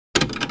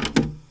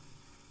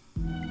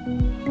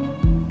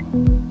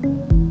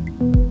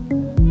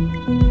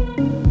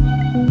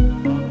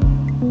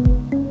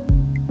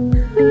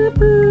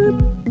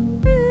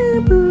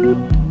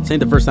This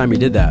ain't the first time he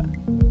did that.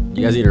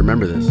 You guys need to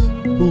remember this.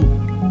 Who?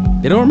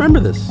 They don't remember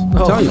this. I'm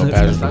telling you.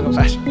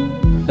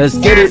 Let's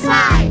get it.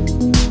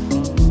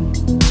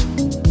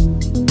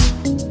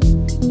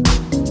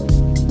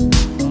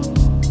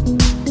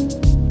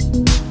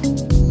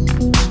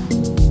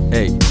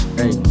 Hey.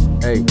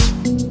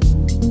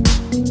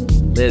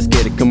 Let's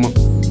get it. Come on.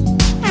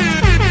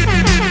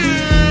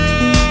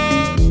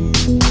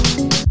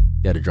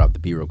 Gotta drop the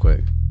beat real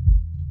quick.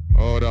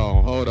 Hold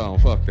on.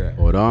 Fuck that.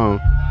 Hold on.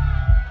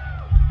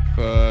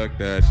 Fuck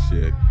that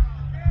shit.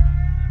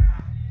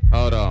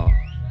 Hold on.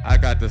 I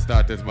got to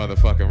start this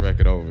motherfucking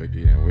record over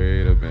again.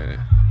 Wait a minute.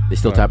 They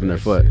still tapping their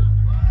foot. Shit.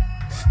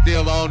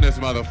 Still on this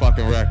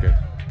motherfucking record.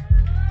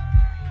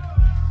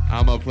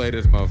 I'm gonna play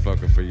this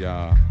motherfucker for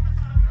y'all.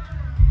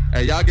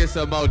 Hey, y'all get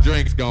some more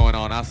drinks going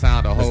on. I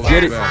sound a whole lot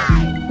better.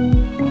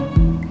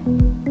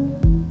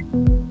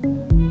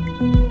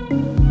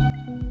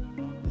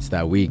 It's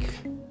that week.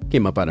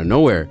 Came up out of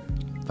nowhere.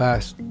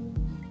 Fast.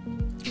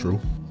 True.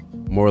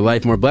 More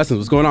life, more blessings.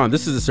 What's going on?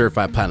 This is the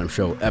Certified Platinum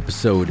Show,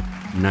 episode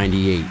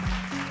 98.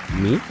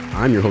 Me,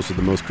 I'm your host of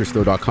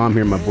themostchristo.com.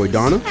 Here, my boy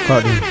Donna.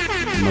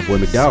 And my boy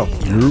McDowell.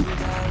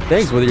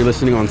 Thanks, whether you're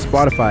listening on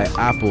Spotify,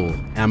 Apple,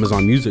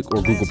 Amazon Music,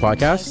 or Google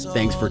Podcasts.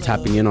 Thanks for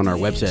tapping in on our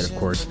website, of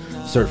course,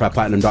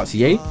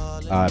 certifiedplatinum.ca.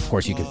 Of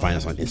course, you can find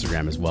us on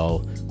Instagram as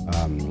well,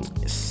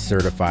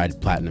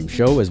 Certified Platinum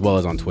Show, as well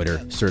as on Twitter,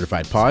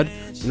 Certified Pod.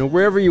 You know,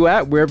 wherever you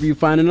at, wherever you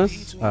finding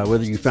us,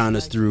 whether you found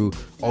us through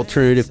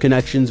alternative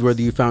connections,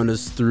 whether you found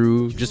us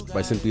through just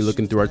by simply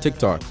looking through our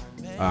TikTok.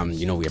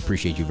 You know, we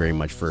appreciate you very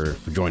much for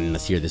joining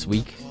us here this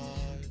week.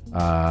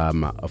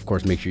 Of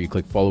course, make sure you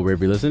click follow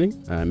wherever you're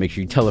listening. Make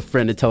sure you tell a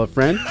friend to tell a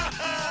friend.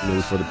 You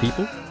know, for the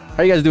people.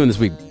 How you guys doing this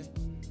week?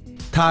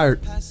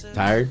 Tired.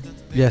 Tired?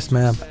 Yes,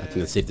 ma'am. I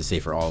think it's safe to say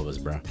for all of us,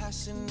 bro.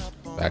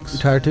 Facts. You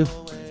tired too?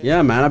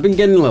 Yeah, man. I've been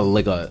getting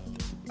like a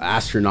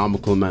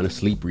astronomical amount of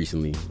sleep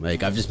recently.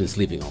 Like, I've just been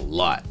sleeping a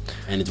lot,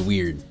 and it's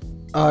weird.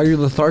 You're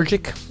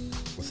lethargic.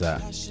 What's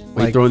that?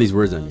 Why are you throwing these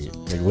words at me?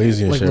 Like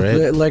lazy and shit,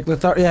 right? Like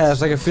lethargic. Yeah,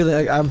 it's like a feeling.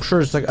 Like, I'm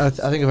sure it's like I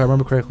think if I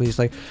remember correctly, it's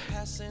like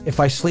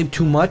if I sleep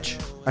too much,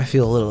 I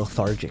feel a little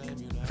lethargic.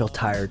 I feel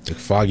tired. Like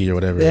foggy or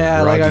whatever.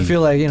 Yeah, groggy. like I feel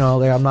like, you know,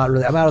 like I'm out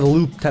of the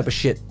loop type of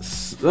shit.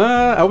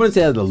 I wouldn't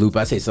say out of the loop.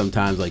 I say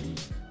sometimes like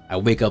I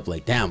wake up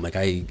like, damn, like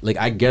I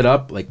get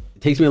up, like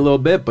it takes me a little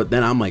bit, but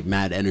then I'm like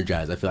mad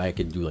energized. I feel like I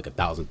can do like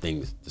 1,000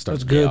 things to start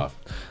the day off.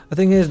 The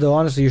thing is, though,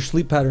 honestly, your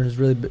sleep pattern is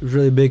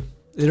really big.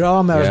 It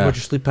all matters about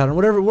your sleep pattern.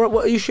 Whatever,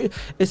 what you should.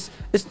 It's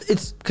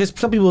because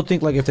some people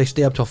think like if they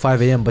stay up till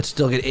 5 a.m. but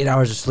still get 8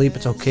 hours of sleep,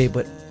 it's okay,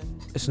 but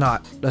it's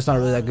not. That's not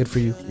really that good for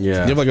you.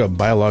 Yeah. You have like a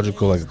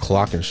biological like a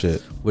clock and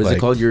shit. What is like, it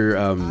called? Your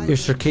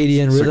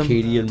circadian rhythm.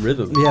 Circadian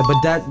rhythm. Yeah, but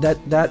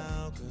that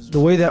the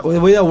way that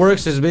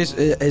works is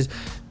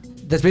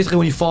that's basically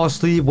when you fall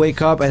asleep,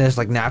 wake up, and it's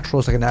like natural.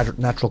 It's like a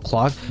natural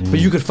clock. But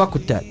you could fuck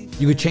with that.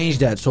 You could change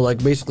that. So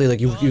like basically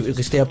like you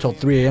could stay up till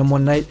 3 a.m.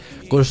 one night,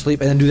 go to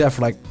sleep, and then do that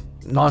for like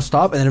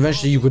non-stop, and then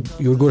eventually you would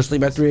go to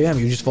sleep at 3 a.m.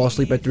 You just fall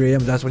asleep at 3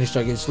 a.m. That's when you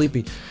start getting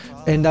sleepy.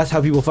 And that's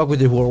how people fuck with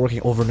it who are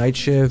working overnight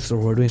shifts or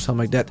who are doing something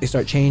like that. They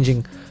start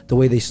changing the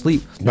way they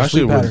sleep. My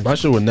shit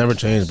would never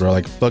change, bro.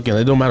 Like fucking,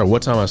 it don't matter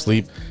what time I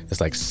sleep. It's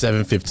like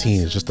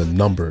 7:15. It's just a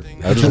number.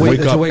 I just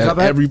wake up at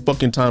every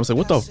fucking time. It's like,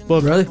 what the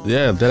fuck? Really?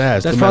 Yeah, dead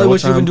ass. That's probably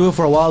what you've been doing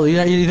for a while. You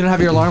didn't have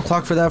your alarm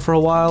clock for that for a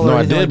while? No, or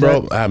I did,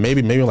 like bro.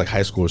 Maybe in like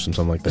high school or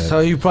something like that. So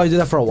you probably did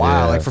that for a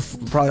while, Yeah. like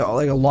for probably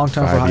like a long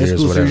time 5 for high years,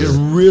 school. whatever. So you're just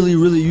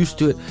really used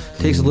to it.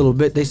 Takes a little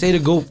bit. They say to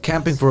go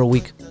camping for a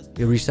week.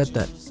 You reset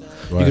that.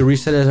 Right. You can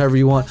reset it however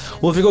you want.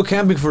 Well, if you go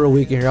camping for a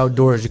week and you're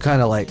outdoors, you kind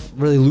of like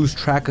really lose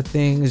track of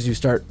things. You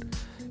start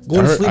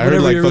going to sleep I heard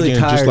whenever like you're fucking really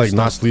tired. just like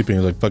not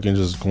sleeping, like fucking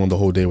just going the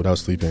whole day without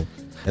sleeping.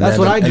 And That's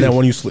what I do. And then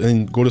when you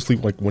and go to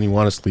sleep like when you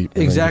want to sleep.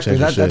 Exactly.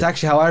 That's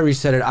actually how I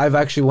reset it. I've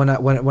actually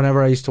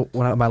whenever I used to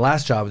my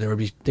last job, they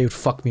would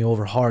fuck me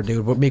over hard. They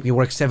would make me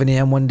work 7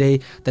 a.m. one day.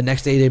 The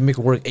next day they'd make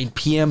me work 8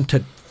 p.m.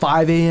 to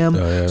 5 a.m. Oh,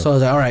 yeah. So I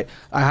was like, all right,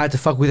 I had to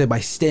fuck with it by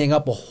staying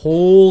up a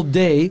whole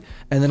day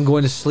and then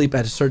going to sleep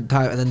at a certain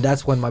time, and then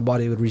that's when my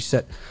body would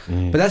reset.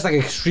 But that's like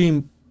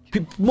extreme.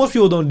 Most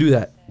people don't do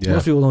that. Yeah.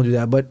 Most people don't do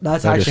that, but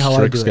that's like actually how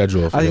I do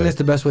it. I think that's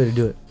the best way to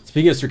do it.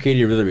 Speaking of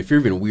circadian rhythm, if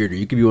you're even weirder,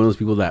 you could be one of those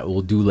people that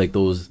will do like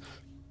those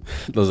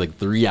like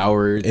 3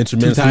 hours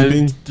intermittent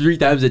sleeping 3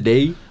 times a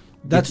day.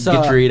 That's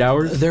get your 8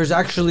 hours. There's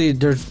I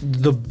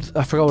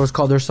forgot what it's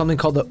called. There's something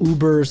called the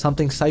Uber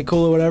something cycle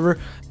or whatever,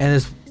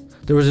 and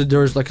there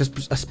was like a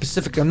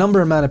specific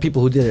number amount of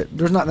people who did it.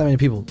 There's not that many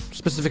people,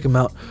 specific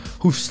amount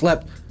who've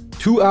slept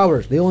 2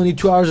 hours. They only need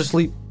 2 hours of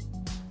sleep.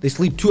 They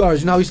sleep 2 hours.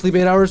 You know how we sleep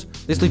 8 hours?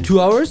 They sleep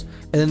 2 hours,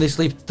 and then they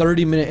sleep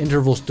 30-minute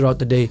intervals throughout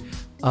the day,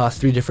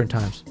 3 different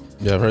times.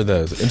 Yeah, I've heard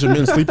that. It's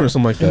intermittent sleeper or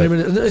something like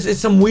that. It's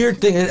some weird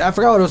thing. I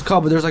forgot what it was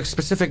called, but there's like a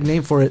specific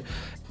name for it.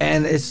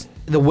 And it's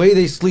the way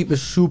they sleep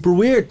is super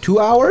weird. 2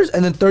 hours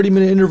and then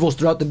 30-minute intervals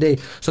throughout the day.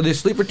 So they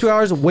sleep for 2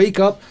 hours, wake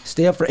up,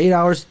 stay up for 8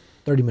 hours,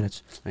 30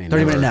 minutes. I ain't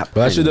 30-minute never- nap.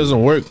 But that shit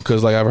doesn't work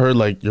because like I've heard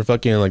like you're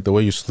fucking like the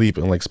way you sleep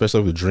and like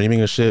especially with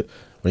dreaming and shit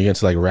when you get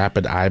into like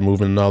rapid eye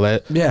movement and all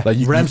that. Yeah, like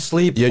REM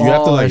sleep, Yeah, you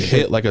have to all like that hit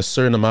shit. like a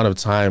certain amount of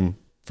time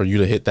for you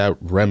to hit that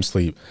REM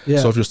sleep. Yeah.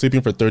 So if you're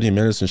sleeping for 30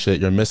 minutes and shit,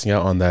 you're missing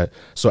out on that.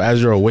 So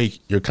as you're awake,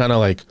 you're kind of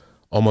like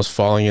almost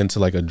falling into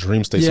like a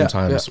dream state Yeah,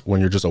 sometimes yeah.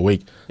 when you're just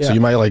awake. So Yeah. you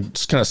might like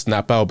just kind of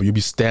snap out, but you'll be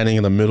standing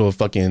in the middle of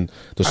fucking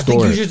the I store.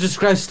 think you just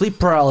described sleep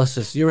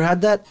paralysis. You ever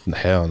had that?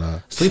 Hell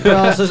no. Sleep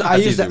paralysis. I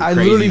That's used to. even I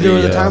crazy, literally there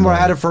was a yeah, time where I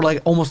man. had it for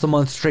like almost a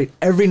month straight.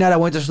 Every night I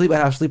went to sleep, I'd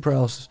have sleep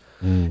paralysis,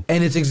 and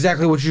it's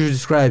exactly what you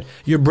described.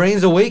 Your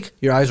brain's awake,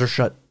 your eyes are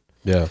shut,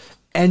 Yeah.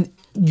 and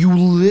you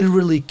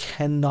literally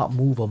cannot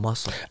move a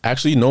muscle.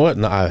 Actually, you know what?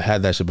 No, I've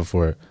had that shit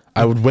before.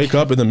 I would wake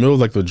up in the middle of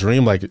like the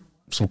dream, like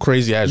some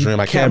crazy ass dream.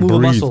 I can't can't move a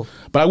breathe, muscle.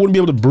 but I wouldn't be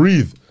able to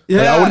breathe. Like,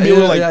 Yeah, I wouldn't be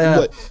able to like, yeah.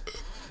 like-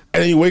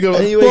 and then you wake up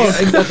like, And you wake up-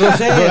 fuck. that's what I'm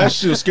saying. Bro, that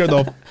shit scared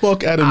the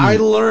fuck out of me. I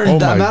learned Oh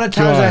the my amount of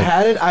times I God.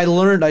 had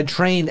it. I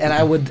trained,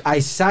 and I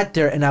sat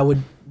there,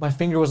 and my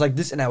finger was like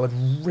this, and I would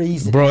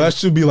raise it. Bro, that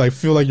should be like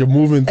feel like you're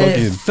moving And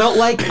fucking. it felt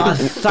like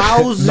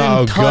 1,000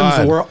 No, tons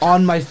God. were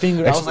on my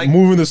finger. I was like,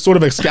 moving this sort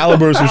of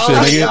Excalibur or some shit.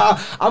 I was Nigga. like,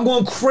 I'm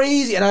going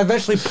crazy, and I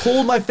eventually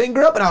pulled my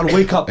finger up, and I would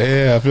wake up.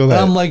 Yeah, I feel And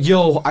that. I'm like,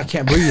 yo, I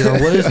can't breathe.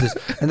 What is this?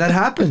 And that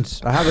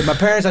happens. I have it.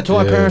 I told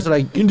my Yeah. parents, they're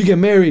like, you need to get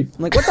married.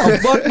 I'm like, what the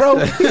fuck, bro?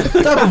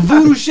 What type of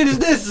voodoo shit is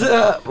this?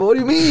 What do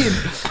you mean?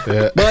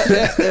 Yeah. But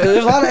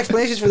there's a lot of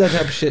explanations for that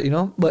type of shit, you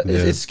know? But Yeah.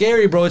 it's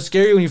scary, bro. It's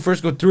scary when you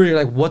first go through it.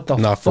 You're like, what the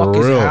Nah, fuck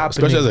for is real. happening?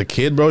 Especially as a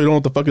kid, bro. You don't know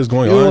what the fuck is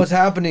going You know on. what's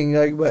happening,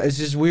 like, but it's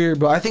just weird,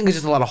 bro. I think it's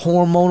just a lot of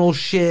hormonal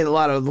shit, a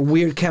lot of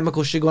weird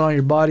chemical shit going on in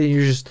your body, and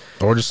you're just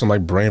Or just some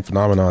like brain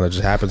phenomenon that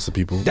just happens to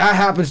people. that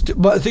happens.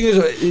 But the thing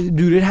is,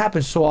 dude, it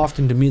happens so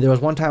often to me. There was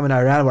one time in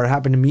Iran where it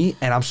happened to me,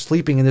 and I'm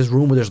sleeping in this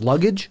room where there's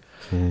luggage,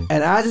 and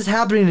as it's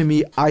happening to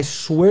me, I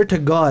swear to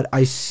God,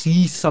 I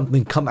see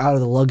something come out of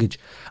the luggage.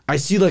 I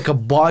see like a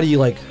body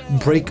like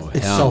break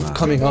itself no.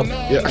 coming up.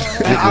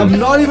 And I'm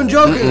not even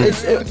joking.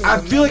 I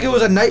feel like it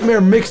was a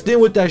nightmare mixed in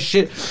with that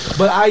shit.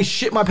 But I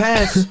shit my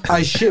pants.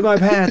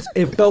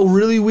 It felt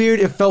really weird.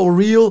 It felt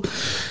real.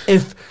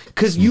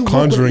 Because you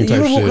Conjuring type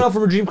ever woken shit. up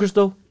from a dream,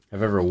 Christo? Have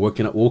you ever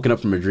woken up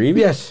from a dream?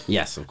 Yes.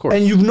 Yes, of course.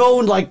 And you've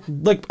known like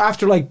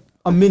after like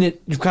a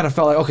minute, you've kind of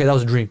felt like, okay, that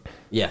was a dream.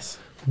 yes.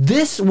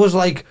 This was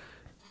like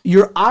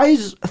your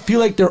eyes feel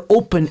like they're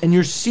open and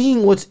you're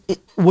seeing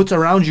what's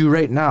around you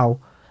right now.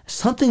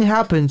 Something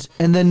happens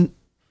and then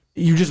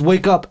you just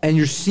wake up and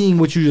you're seeing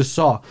what you just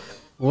saw.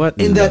 What?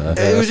 In that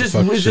it was that's just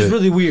the fuck shit.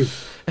 really weird.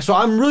 So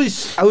I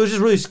was just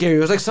really scary.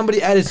 It was like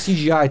somebody added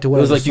CGI to what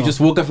It was I like you saw. just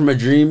woke up from a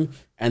dream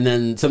and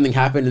then something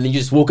happened and then you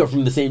just woke up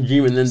from the same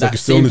dream and then like that you're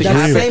still in same the thing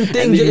dream. happened. That same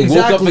thing, and then you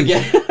exactly. woke up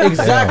again.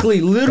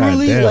 Exactly,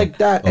 literally Goddamn. like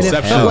that, and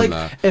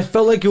Inception. it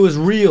felt like it was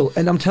real.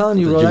 And I'm telling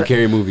you, The bro, Jim that-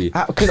 Carrey movie.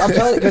 Because I'm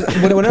telling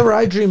you, whenever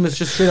I dream, it's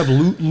just straight up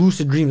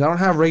lucid dreams. I don't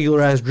have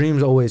regular ass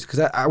dreams always.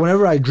 Because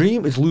whenever I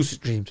dream, it's lucid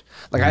dreams.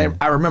 Like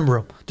I remember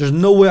them. There's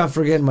no way I'm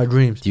forgetting my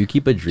dreams. Do you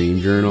keep a dream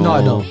journal? No,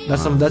 I don't.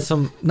 That's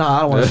some. No,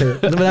 I don't want to say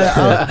it.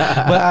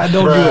 But I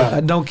don't do it.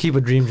 I don't keep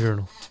a dream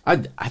journal.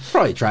 I'd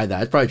probably tried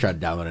that. I'd probably try to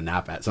download an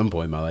app at some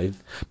point in my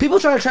life. People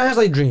try to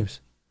translate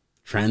dreams.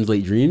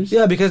 Translate dreams?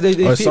 Yeah, because they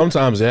feel,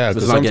 Sometimes, yeah.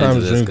 Because Let's not get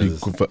sometimes into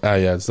dreams this, be.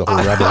 Yeah, it's the whole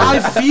rabbit I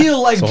hole.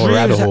 feel like It's a whole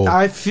rabbit dreams. hole.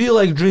 I feel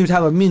like dreams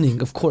have a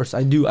meaning. Of course,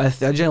 I do. I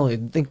generally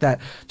think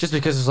that just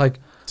because it's like.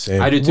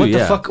 Same. I do too. What the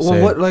yeah. fuck?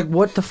 Same.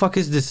 What the fuck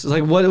is this?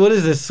 Like, what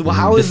is this? Well,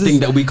 how This is this? thing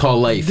that we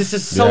call life. This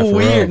is Yeah, so for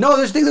weird. real. No,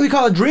 there's things that we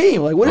call a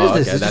dream. Like, what is Oh,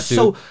 this? okay, It's that just too.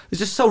 so. It's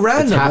just so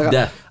random. half Like,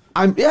 death.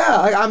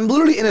 I'm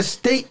literally in a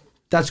state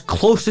that's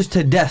closest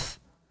to death.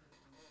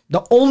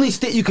 The only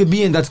state you could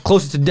be in that's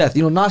closest to death.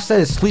 You know, Nas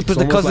said sleep is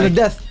the almost cousin like- of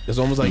death. It's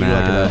almost like you're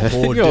like in a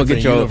whole Yo, different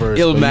get your universe.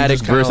 but you Illmatic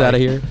just kinda verse outta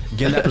here.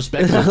 Getting that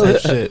perspective type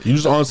shit. You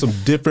just on some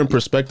different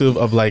perspective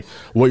of like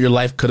what your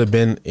life could have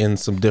been in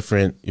some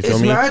different. You feel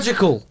It's me?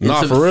 magical.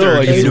 Nah, some for real. third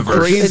Like it's universe.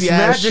 crazy It's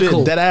ass magical.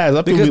 shit. Dead ass.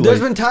 That Because be there's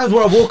like, been times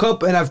where I woke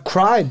up and I've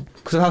cried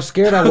because of how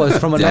scared I was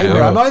from a Damn.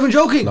 nightmare. I'm not even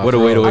joking. What a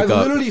way to wake I've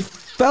up. literally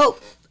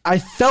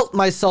felt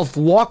myself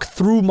walk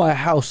through my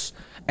house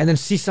and then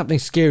see something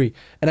scary,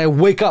 and I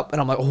wake up and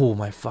I'm like, oh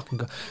my fucking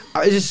god!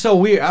 It's just so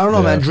weird. I don't know,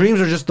 Yeah. man. Dreams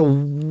are just the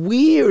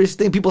weirdest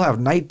thing. People have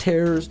night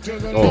terrors.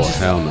 Oh,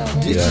 hell no.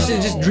 It's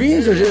just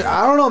dreams are just.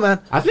 I don't know, man.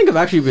 I think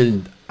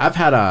I've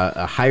had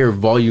a higher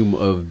volume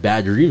of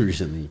bad dreams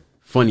recently.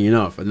 Funny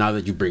enough, and now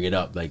that you bring it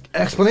up, like,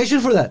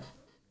 Explanation for that?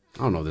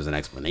 I don't know if there's an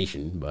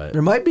explanation, but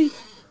There might be.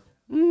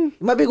 You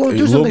might be going It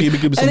through will something, be- it could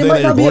be and it something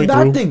might that not be you're a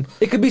going bad through. thing.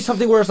 It could be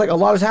something where it's like a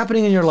lot is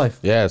happening in your life.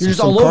 yeah, you're some just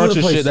all over the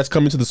subconscious place. shit that's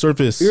coming to the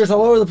surface. You're just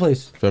all over the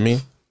place. Feel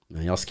me?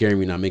 man, y'all scaring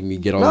me now, making me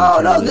get all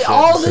No, this shit.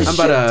 all this I'm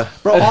shit, about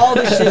to, bro. All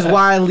this shit is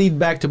why I lead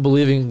back to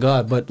believing in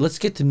God. But let's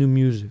get to new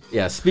music.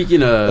 yeah.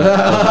 Speaking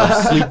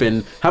of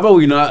sleeping, how about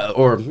we not,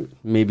 or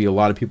maybe a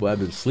lot of people have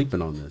been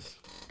sleeping on this.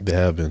 They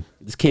have been.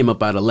 This came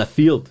up out of left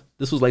field.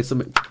 This was like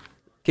somebody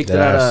kicked it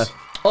Yes.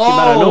 came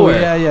out of nowhere.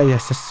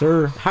 yes,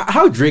 sir.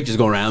 How Drake just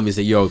go around me and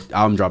say, "Yo,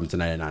 album dropping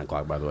tonight at 9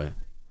 o'clock." By the way,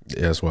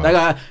 Yeah, that's why. that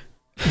guy,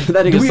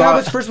 that nigga Do we saw. have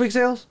its first week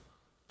sales?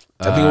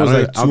 I think it was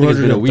like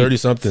 230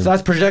 something. So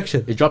that's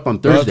projection. It dropped on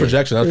No, Thursday. that's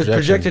projection. That's It was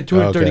projected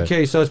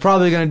 230K, so it's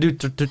probably gonna do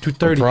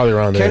 230. Probably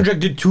around there. Kendrick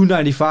did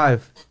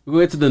 295. We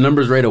went to the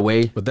numbers right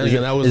away. But then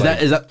again, that was is like,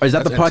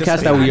 that the that's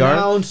podcast that we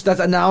are? That's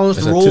announced.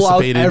 It's Roll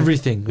out anticipated.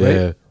 everything. Right?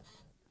 Yeah.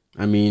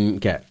 I mean,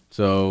 okay.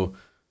 So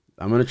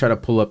I'm gonna try to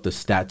pull up the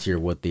stats here,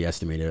 what they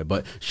estimated.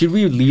 But should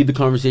we lead the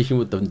conversation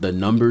with the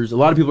numbers? A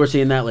lot of people are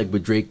saying that, like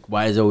with Drake,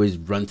 why is it always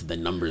run to the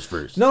numbers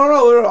first? No.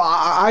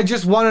 I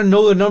just want to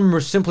know the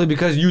numbers simply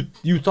because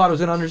you thought it was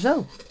gonna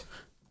undersell.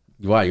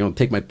 Why, you gonna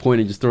take my point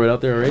and just throw it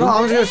out there already? No,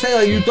 I was gonna say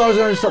like you thought it was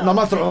gonna undersell. No, I'm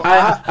not throwing.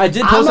 I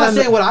did post I'm not on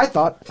saying the- what I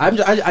thought.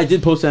 I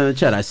did post that in the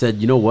chat. I said,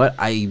 you know what?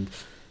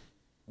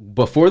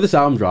 Before this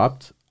album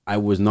dropped, I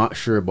was not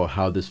sure about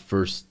how this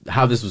was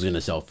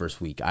gonna sell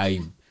first week. I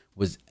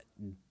was,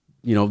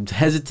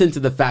 hesitant to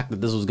the fact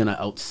that this was gonna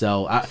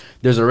outsell.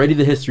 There's already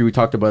the history we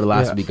talked about it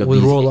last week of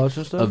with rollouts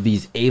and stuff. of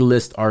these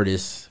A-list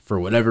artists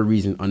for whatever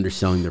reason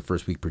underselling their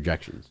first week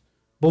projections.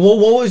 But what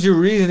was your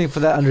reasoning for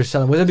that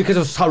underselling? Was it because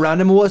of how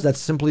random it was? That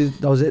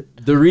was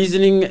it? The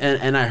reasoning,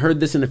 and I heard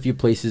this in a few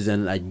places,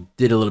 and I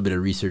did a little bit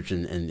of research,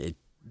 and it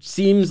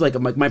seems like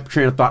my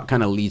train of thought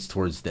kind of leads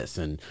towards this,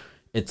 and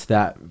it's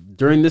that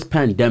during this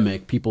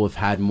pandemic, people have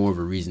had more of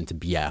a reason to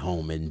be at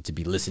home and to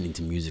be listening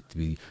to music, to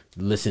be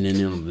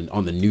listening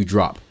on the new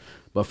drop.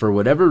 But for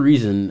whatever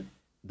reason,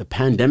 the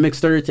pandemic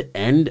started to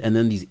end, and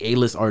then these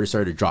A-list artists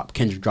started to drop.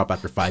 Kendrick dropped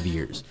after 5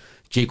 years.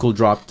 J. Cole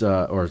dropped,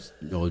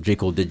 J.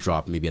 Cole did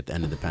drop maybe at the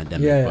end of the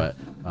pandemic. Yeah.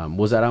 But what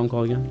was that album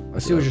called again? I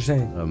see what you're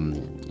saying.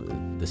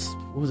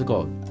 What was it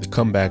called? The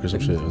comeback or some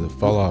shit, or the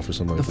fall off or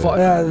something like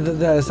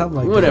that. Something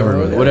like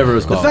Whatever it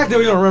was The called. fact that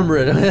we don't remember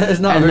it,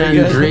 it's not And very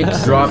then good.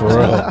 Drake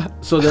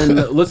dropped. So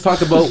then let's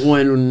talk about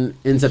when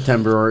in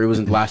September, or it was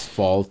in last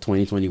fall,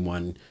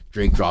 2021,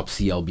 Drake dropped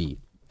CLB.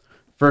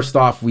 First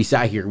off, we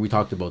sat here, we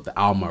talked about the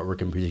album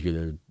artwork in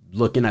particular,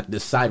 looking at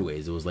this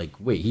sideways. It was like,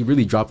 wait, he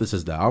really dropped this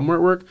as the album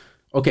artwork?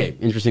 Okay,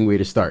 interesting way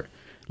to start.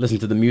 Listen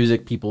to the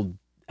music. People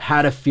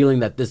had a feeling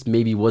that this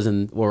maybe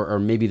wasn't, or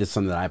maybe this is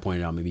something that I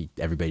pointed out. Maybe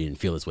everybody didn't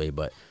feel this way,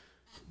 but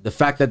the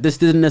fact that this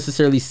didn't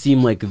necessarily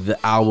seem like the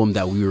album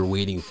that we were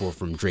waiting for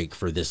from Drake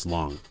for this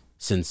long.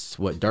 Since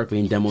Dark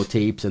Lane demo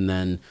tapes, and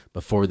then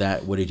before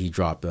that, what did he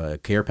drop?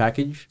 Care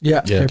Package?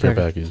 Yeah, Yeah, care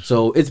package.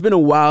 So it's been a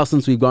while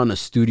since we've gotten a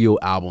studio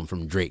album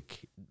from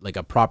Drake. Like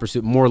a proper,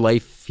 More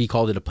Life, he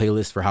called it a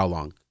playlist for how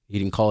long? He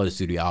didn't call it a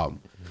studio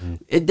album.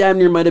 It damn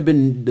near might have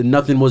been the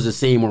Nothing Was the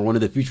Same or one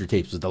of the Future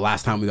tapes was the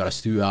last time we got a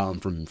studio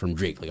album from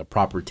Drake, like a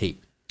proper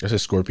tape. I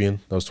said Scorpion.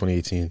 That was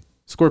 2018.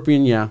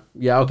 Scorpion, yeah,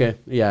 okay,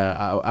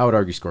 yeah, I would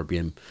argue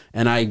Scorpion,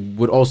 and I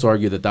would also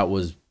argue that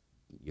was,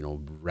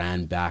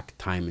 ran back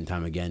time and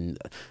time again.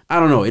 I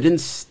don't know, it didn't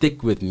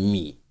stick with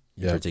me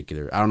in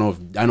particular. I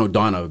know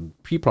Donna,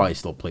 he probably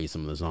still plays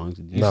some of the songs.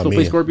 Do you still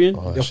play Scorpion?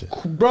 Oh, shit.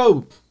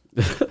 Bro,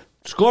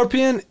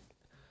 Scorpion,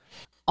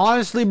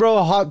 honestly, bro,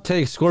 a hot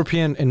take.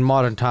 Scorpion in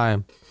modern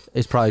time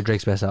is probably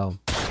Drake's best album.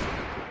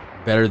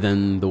 Better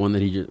than the one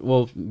that he just.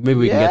 Well, maybe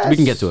we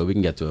can get to it. We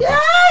can get to it.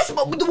 Yes,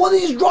 but the one that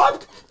he's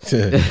dropped,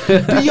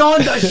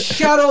 beyond a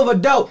shadow of a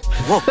doubt.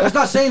 That's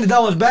not saying that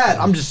one's bad.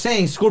 I'm just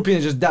saying Scorpion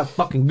is just that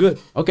fucking good.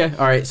 Okay,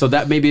 all right. So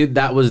that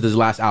was his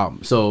last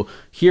album. So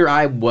here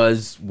I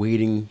was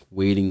waiting.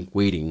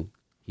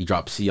 He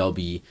dropped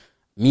CLB.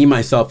 Me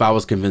myself, I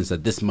was convinced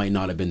that this might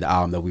not have been the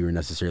album that we were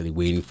necessarily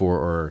waiting for,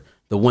 or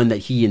the one that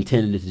he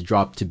intended to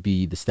drop to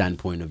be the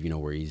standpoint of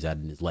where he's at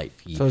in his life.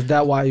 So is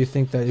that why you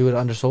think that he would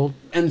have undersold?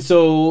 And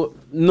so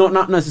no,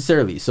 not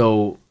necessarily.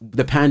 So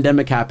the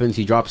pandemic happens.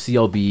 He drops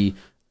CLB.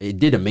 It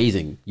did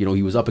amazing. He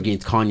was up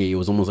against Kanye. It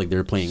was almost like they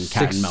were playing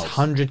cat and mouse.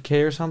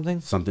 600K or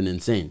something. Something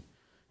insane.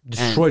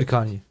 Destroyed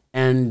Kanye.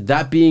 And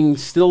that being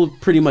still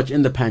pretty much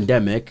in the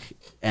pandemic,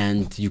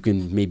 and you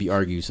can maybe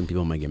argue, some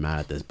people might get mad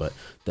at this, but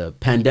the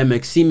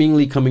pandemic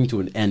seemingly coming to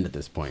an end at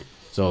this point.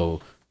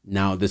 So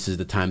now this is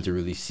the time to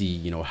really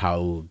see,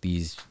 how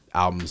these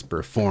albums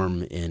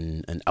perform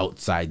in an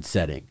outside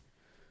setting.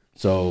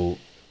 So,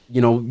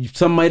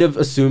 some might have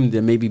assumed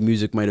that maybe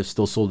music might have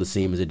still sold the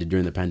same as it did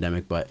during the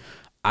pandemic, but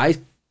I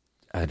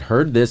had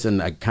heard this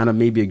and I kind of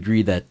maybe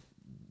agree that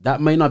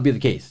might not be the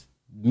case.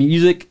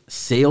 Music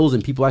sales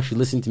and people actually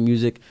listening to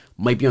music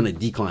might be on a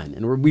decline.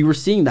 And we were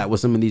seeing that with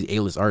some of these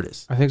A-list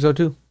artists. I think so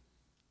too.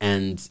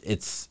 And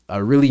it's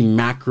a really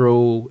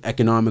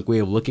macroeconomic way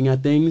of looking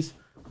at things,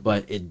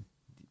 but it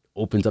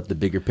opens up the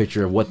bigger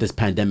picture of what this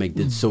pandemic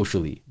did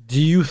socially. Do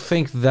you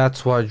think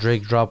that's why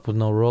Drake dropped with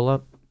no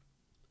rollout?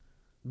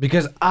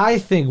 Because I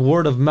think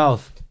word of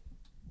mouth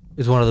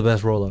is one of the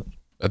best rollouts.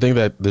 I think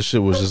that this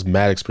shit was just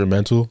mad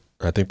experimental.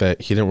 I think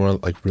that he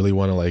didn't really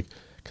want to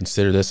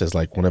consider this as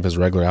one of his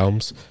regular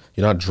albums.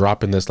 You're not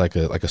dropping this like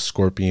a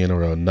Scorpion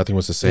or a Nothing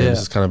Was the Same.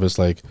 This is kind of just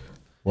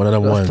one of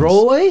them ones.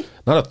 Throwaway?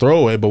 Not a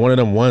throwaway, but one of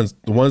them ones.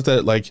 The ones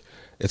that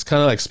it's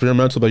kind of like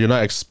experimental, but you're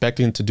not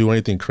expecting to do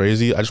anything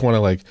crazy. I just want to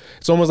like,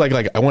 it's almost like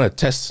I want to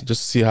test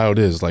just to see how it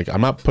is. Like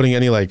I'm not putting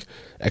any like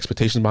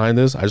expectations behind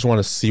this. I just want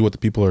to see what the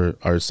people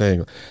are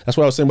saying. That's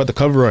what I was saying about the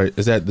cover art,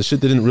 is that the shit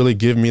didn't really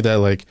give me that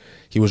like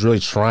he was really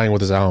trying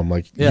with his album.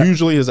 Like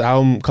usually his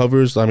album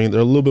covers, I mean,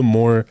 they're a little bit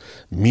more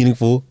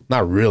meaningful.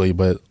 Not really,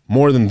 but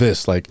more than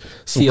this. Like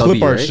some CLB,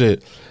 clip art right?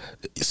 shit.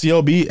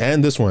 CLB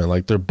and this one,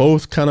 like they're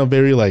both kind of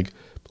very like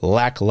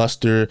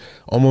lackluster,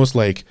 almost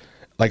like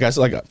I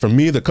said, like for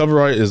me the cover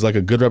art is like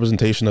a good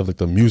representation of like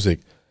the music.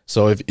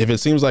 So if it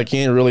seems like he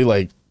ain't really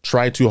like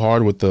try too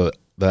hard with the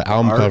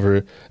album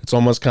cover, it's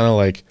almost kind of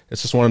like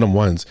it's just one of them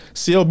ones.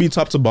 CLB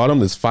top to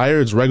bottom is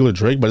fire, it's regular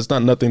Drake, but it's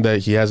not nothing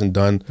that he hasn't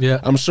done.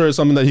 I'm sure it's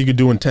something that he could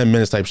do in 10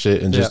 minutes type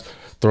shit and just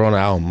throw on an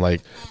album.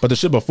 Like, but the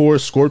shit before,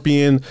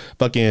 Scorpion,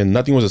 fucking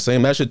Nothing Was the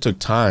Same, that shit took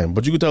time,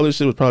 but you could tell this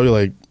shit was probably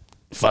like,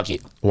 fuck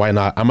it, why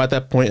not? I'm at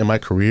that point in my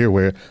career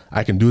where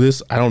I can do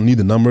this. I don't need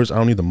the numbers, I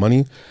don't need the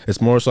money. It's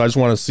more so I just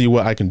want to see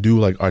what I can do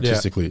like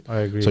artistically. I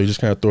agree. So you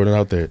just kind of throw it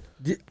out there.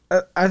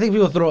 I think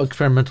people throw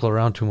experimental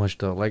around too much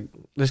though. Like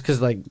just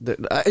because like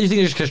you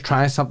think you're just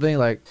trying something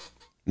like.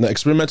 No,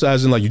 experimental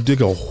as in like you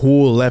dig a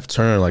whole left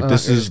turn. Like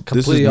this is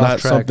not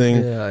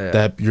something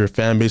that your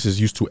fan base is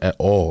used to at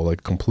all.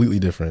 Like completely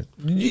different.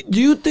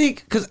 Do you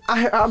think? Because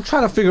I'm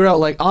trying to figure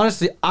out. Like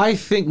honestly, I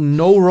think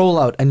no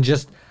rollout and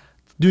just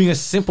doing a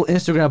simple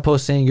Instagram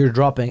post saying you're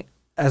dropping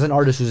as an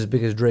artist who's as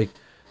big as Drake,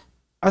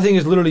 I think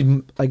is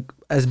literally like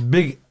as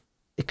big.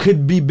 It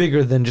could be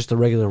bigger than just a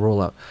regular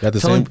rollout.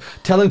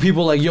 Telling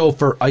people like, yo,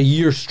 for a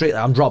year straight,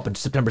 I'm dropping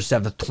September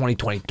 7th,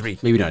 2023.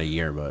 Maybe not a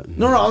year, but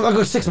no, I'll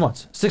go 6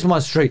 months. 6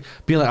 months straight.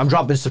 Being like, I'm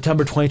dropping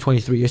September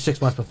 2023. You're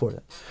 6 months before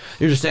that.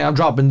 You're just saying, I'm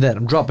dropping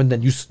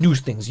then. You snooze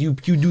things. You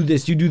do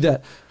this, you do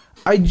that.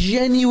 I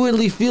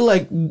genuinely feel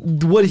like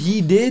what he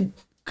did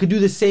could do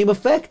the same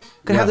effect,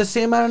 could have the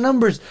same amount of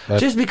numbers.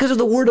 Just because of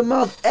the word of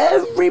mouth.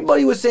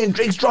 Everybody was saying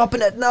Drake's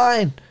dropping at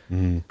 9.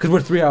 Because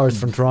we're 3 hours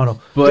from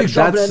Toronto. But Drake's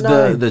that's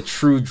the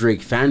true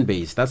Drake fan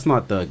base. That's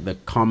not the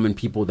common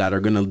people that are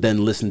going to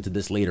then listen to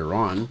this later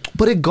on.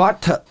 But it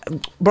got to,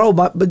 bro,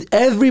 but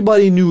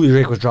everybody knew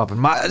Drake was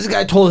dropping. This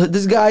guy told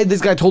his mom,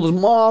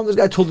 this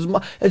guy told his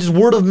mom. And just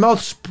word of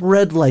mouth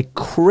spread like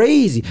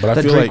crazy but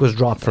that Drake was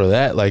dropping. For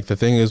that, like the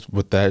thing is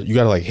with that, you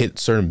got to like hit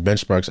certain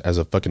benchmarks as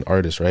a fucking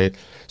artist, right?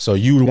 So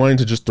you wanting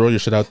to just throw your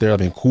shit out there, I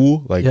mean,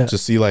 cool, like to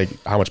see like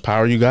how much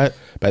power you got.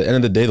 But at the end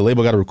of the day, the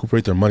label got to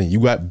recuperate their money.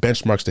 You got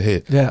benchmarks to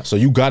hit. So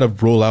you got to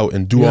roll out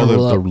and do all the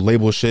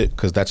label shit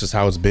because that's just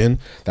how it's been.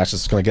 That's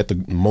just going to get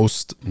the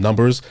most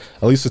numbers,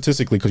 at least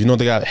statistically, because you know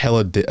they got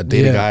hella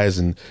data guys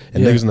and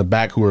niggas in the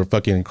back who are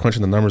fucking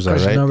crunching the numbers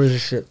out, right? Numbers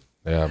and shit.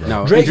 Yeah, bro.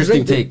 Now,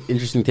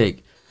 interesting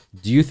take.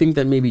 Do you think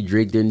that maybe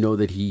Drake didn't know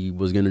that he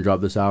was going to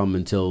drop this album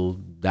until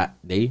that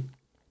day?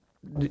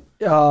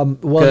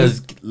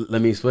 Because,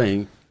 let me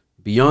explain.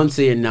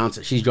 Beyonce announced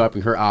that she's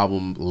dropping her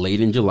album late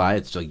in July.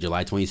 It's like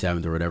July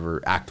 27th or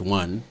whatever, Act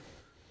 1.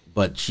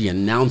 But she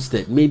announced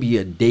it maybe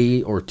a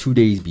day or 2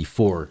 days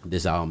before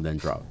this album then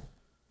dropped.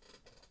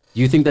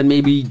 Do you think that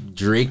maybe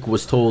Drake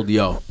was told,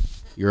 yo,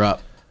 you're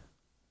up?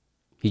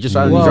 He just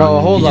signed a new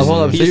contract.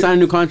 Hold up. He just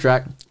signed a new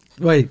contract.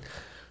 Wait.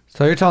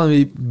 So you're telling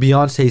me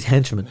Beyonce's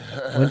henchman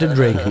went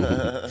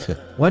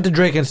to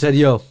Drake and said,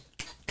 yo.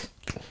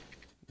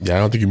 Yeah, I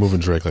don't think you're moving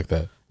Drake like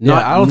that. No,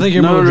 I don't think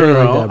you're moving Drake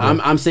like that, bro.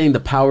 I'm saying the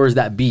powers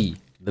that be.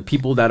 The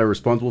people that are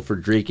responsible for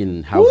Drake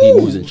and how he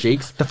moves and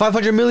shakes. The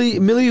 500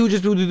 milli who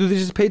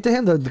just paid to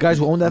him? The guys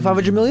who own that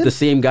 500 million? The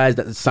same guys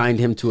that signed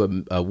him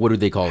to a what do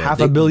they call it? Half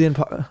a billion?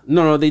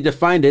 No, they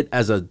defined it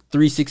as a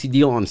 360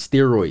 deal on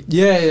steroids.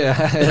 Yeah.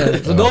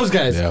 So those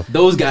guys. Yeah.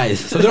 Those guys.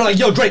 So they're like,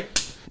 yo, Drake,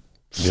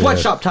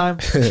 sweatshop time.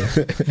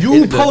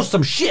 You post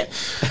some shit.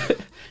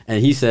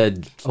 And he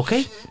said,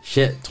 okay.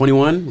 Shit,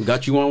 21, we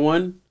got you on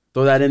one.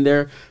 Throw that in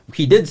there.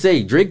 He did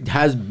say, Drake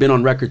has been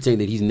on record saying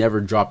that he's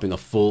never dropping a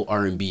full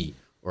R&B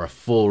or a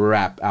full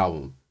rap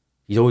album.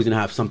 He's always gonna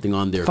have something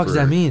on there. What the fuck does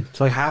that mean?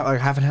 So like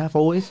half and half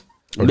always?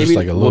 Or maybe, just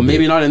like a little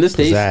maybe not in this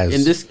case.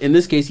 Pizzazz. In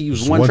this case, he used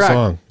just one track.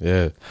 Song.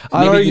 Yeah.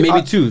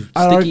 Maybe two.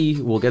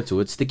 Sticky, we'll get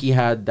to it. Sticky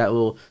had that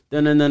little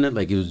then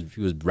like he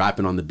was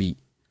rapping on the beat.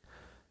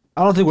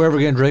 I don't think we're ever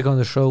getting Drake on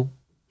the show.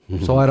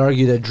 So I'd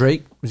argue that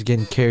Drake was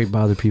getting carried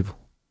by other people.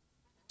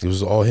 It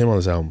was all him on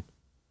this album.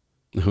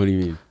 What do you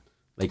mean?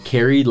 Like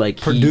carried,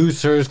 like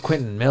producers,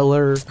 Quentin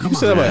Miller. You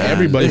said that about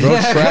everybody, bro.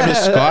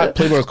 Travis Scott,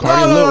 Playboy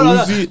Cardi, Lil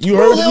Uzi. You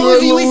heard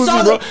Lil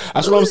Uzi, bro.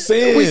 That's what I'm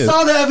saying. We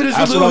saw the evidence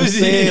with Lil Uzi. That's what I'm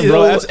saying,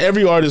 bro. That's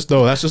every artist,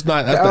 though. That's just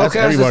not. That's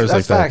every artist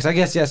like that. That's facts. I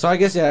guess, yeah. So I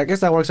guess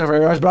that works out for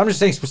every artist. But I'm just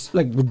saying,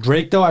 like with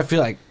Drake, though, I feel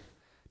like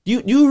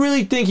you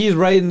really think he's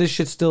writing this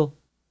shit still?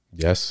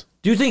 Yes.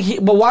 Do you think he?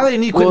 But why would he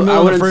need Quentin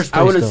Miller in the first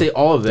place? I wouldn't say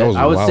all of it.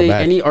 I would say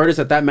any artist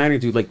at that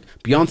magnitude, like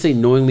Beyonce,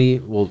 knowingly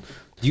will.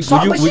 She's a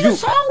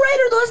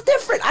songwriter though. It's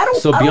different.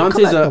 So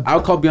Beyonce's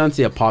I'll call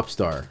Beyonce a pop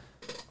star.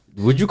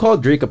 Would you call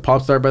Drake a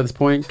pop star by this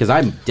point? Because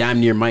I'm damn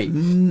near might.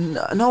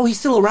 No, he's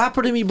still a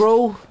rapper to me,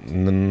 bro. I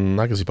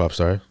can see pop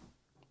star.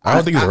 I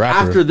don't think he's a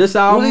rapper. After this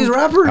album, he's a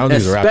rapper? I don't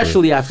think he's a rapper.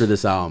 Especially after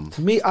this album.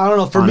 To me, I don't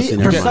know. For Honestly,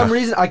 me, for never some mind.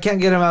 reason, I can't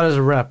get him out as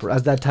a rapper,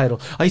 as that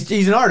title.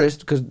 He's an artist,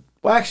 because,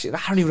 well, actually, I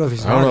don't even know if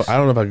he's an artist. I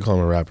don't know if I can call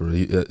him a rapper. He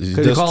you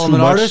does call too him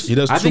an much. artist? He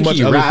does I too think much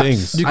he other raps.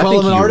 things. Do you I call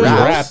think him an he artist? He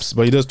raps. raps,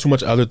 but he does too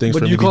much other things But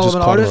for you me to call just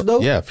him an call him artist, though?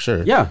 Yeah, for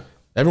sure. Yeah.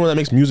 Everyone that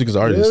makes music is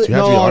an artist. Really? You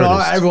have to be an No,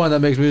 artist. everyone that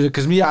makes music.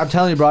 Because me, I'm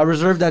telling you, bro, I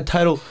reserve that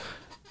title.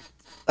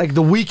 Like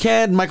The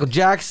Weeknd, Michael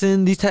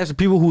Jackson, these types of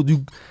people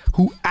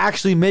who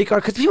actually make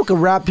art. Because people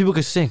can rap, people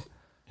can sing.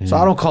 So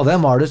I don't call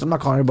them artists. I'm not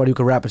calling everybody who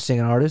can rap and sing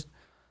an artist.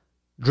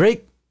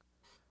 Drake,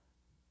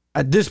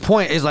 at this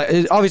point, is like,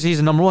 obviously he's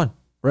the number one,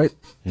 right?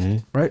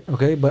 Right?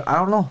 Okay, but I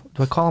don't know.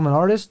 Do I call him an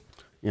artist?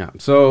 Yeah.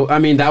 So I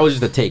mean, that was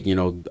just a take. You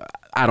know,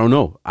 I don't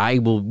know.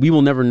 We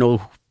will never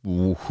know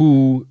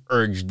who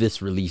urged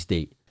this release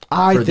date.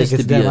 I for think this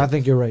it's to be them. a- I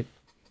think you're right.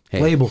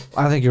 Hey. Label.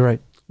 I think you're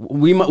right.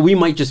 We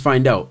might just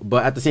find out,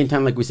 but at the same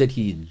time, like we said,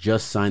 he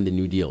just signed the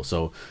new deal.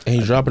 So And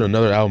he's dropping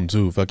another album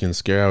too. Fucking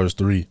Scare Hours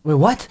 3. Wait,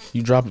 what?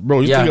 You dropped,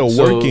 bro. You yeah, think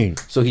you're working?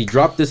 So he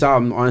dropped this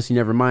album, Honestly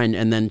Nevermind,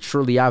 and then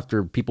shortly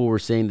after, people were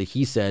saying that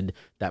he said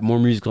that more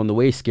music on the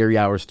way. Scary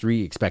Hours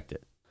 3, expect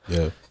it.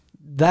 Yeah.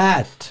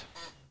 That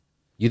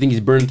You think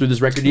he's burning through this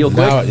record deal quick?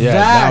 Now, yeah.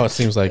 That- Now it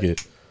seems like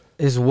it.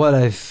 is what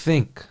I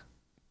think.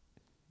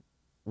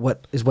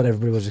 What is what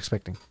everybody was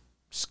expecting?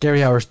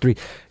 Scary Hours 3.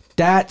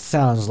 That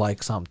sounds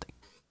like something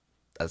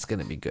that's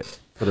gonna be good.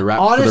 For the rap,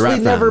 Honestly, for the rap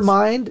never fans.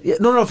 mind. Yeah,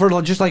 no, for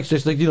just like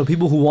you know,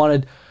 people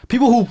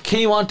who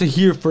came on to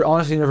hear for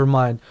Honestly Never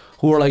Mind,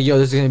 who were like, yo,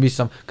 this is gonna be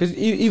some, because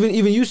even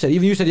you said, yeah,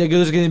 this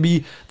is gonna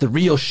be the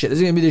real shit. This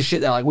is gonna be the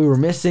shit that like we were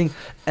missing,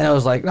 and I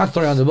was like, not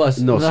throwing on the bus.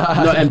 No,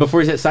 and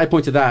before he said, side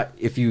point to that,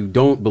 if you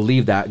don't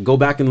believe that, go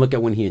back and look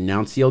at when he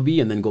announced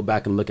CLB, and then go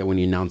back and look at when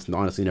he announced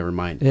Honestly Never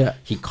Mind. Yeah.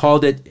 He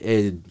called it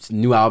a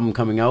new album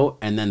coming out,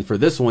 and then for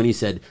this one, he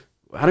said,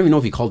 I don't even know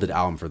if he called it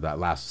album for that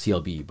last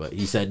CLB, but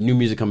he said new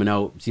music coming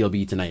out,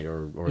 CLB tonight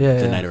or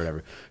tonight or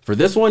whatever. For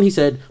this one, he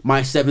said my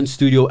 7th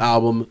studio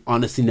album,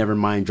 Honestly Never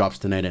Mind, drops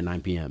tonight at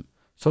 9 p.m.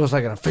 So it's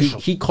like an official.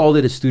 He called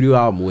it a studio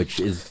album, which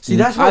is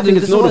That's why I think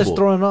this it's is what notable. it's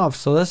throwing off.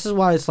 So this is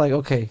why it's like,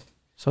 okay.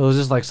 So is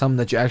this like something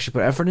that you actually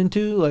put effort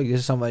into? Like is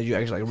this something that you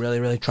actually like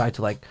really try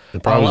to like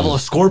probably level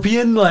of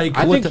Scorpion? Like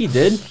I what think he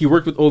did. He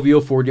worked with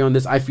OVO 40 on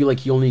this. I feel like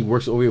he only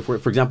works with OVO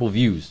 40. For example,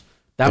 Views.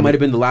 That might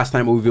have been the last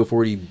time OVO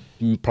 40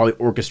 probably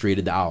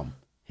orchestrated the album.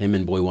 Him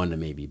and Boy Wonder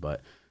maybe,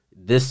 but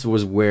this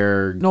was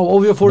where No,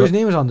 OVO 40's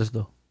name is on this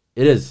though.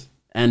 it is.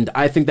 And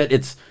I think that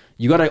it's,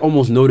 you gotta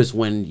almost notice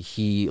when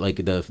he,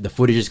 like the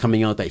footage is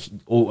coming out that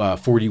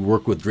 40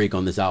 worked with Drake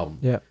on this album.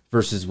 Yeah.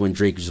 Versus when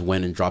Drake just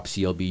went and dropped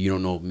CLB. You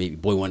don't know, maybe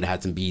Boy Wonder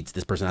had some beats,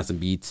 this person had some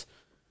beats.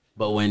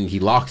 But when he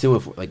locks in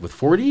with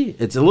 40,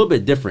 it's a little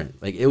bit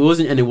different. Like it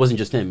wasn't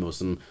just him. It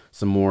was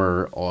some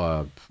more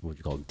what would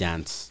you call it,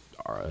 dance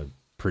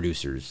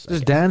producers. This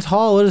is dance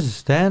hall. What is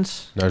this?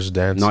 Dance? No, it's just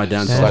dance. Not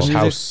dance Dance hall. music?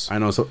 House. I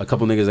know a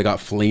couple niggas that got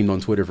flamed on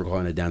Twitter for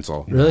calling it dance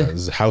hall. Really? This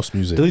is house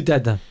music. Delete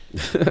that then.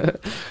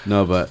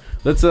 No, but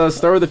let's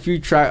start with a few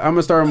tracks. I'm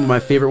gonna start with my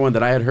favorite one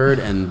that I had heard,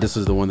 and this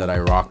is the one that I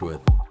rocked with.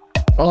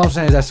 All I'm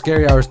saying is that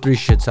Scary Hours 3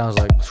 shit sounds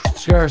like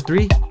Scary Hours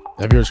 3.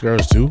 Have you heard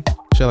Scars 2?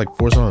 She had like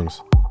 4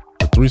 songs.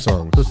 Or 3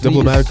 songs. So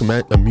Diplomatic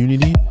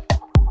Immunity,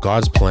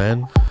 God's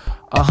Plan.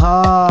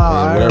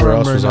 I whatever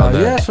else remember was now. on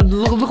that. Yeah, so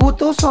look what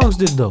those songs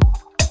did though.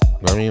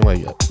 I mean, like,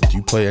 do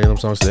you play any of them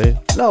songs today?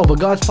 No, but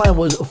God's Plan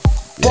was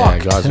Yeah,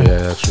 fucked. God's, yeah,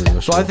 that's true.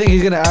 That's So true. I think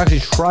he's gonna actually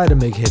try to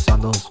make hits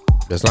on those.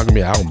 It's not gonna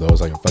be an album though. It's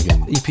like a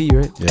fucking EP,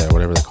 right? yeah,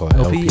 whatever they call it.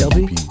 LP?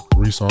 EP.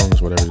 3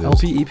 songs, whatever it is.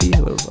 LP, EP,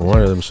 whatever.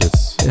 One of them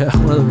shits. Yeah,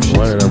 one of them shits.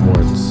 One of them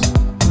ones.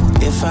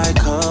 If I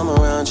come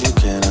around you,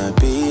 can I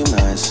be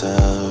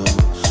myself?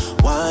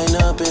 Wind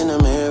up in the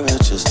mirror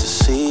just to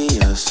see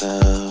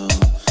yourself.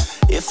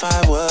 If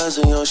I was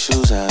in your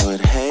shoes, I would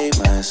hate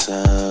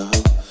myself.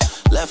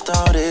 Left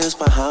all this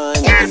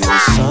behind and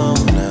with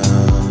someone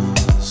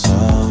else. So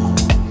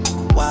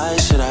why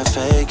should I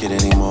fake it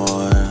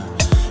anymore?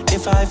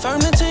 If I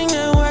found the thing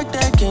that worked,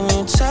 that can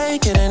you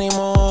take it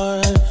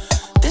anymore?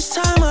 This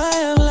time I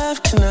have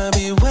left cannot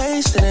be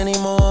wasted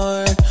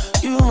anymore.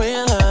 You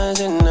realize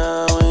it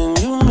now when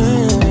you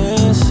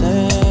miss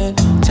it.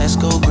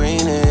 Tesco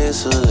green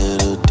is a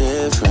little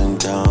different,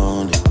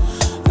 don't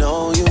it?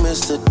 No, you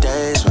missed the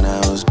days when I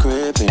was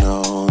gripping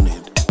on it.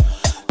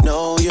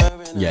 No, you're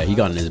in Yeah, he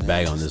got in his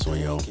bag on this one,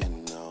 yo.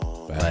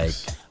 Like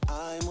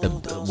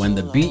when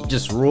the beat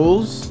just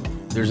rolls,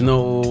 there's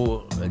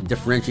no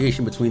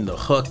differentiation between the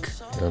hook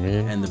You know what I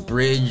mean? and the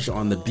bridge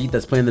on the beat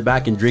that's playing in the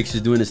back, and Drake's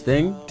just doing his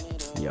thing.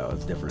 Yo,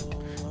 it's different.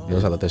 You know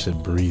how to let that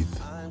shit breathe.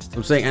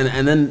 I'm saying,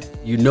 and then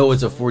you know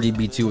it's a 40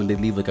 beat too, and they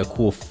leave like a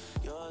cool,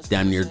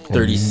 damn near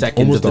 30 seconds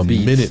Almost of the a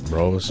beat. minute,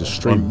 bro. It's just Or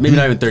straight. maybe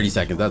not even 30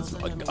 seconds. That's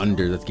like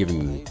that's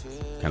giving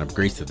kind of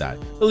grace to that.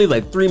 They'll leave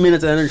like 3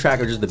 minutes at the end of the track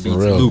or just the beats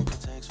real. loop.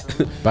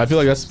 But I feel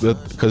like that's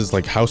because it's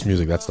like house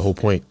music. That's the whole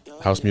point.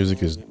 House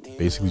music is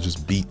basically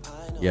just beat.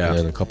 Yeah. And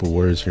then a couple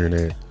words here and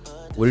there.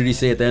 What did he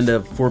say at the end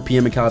of 4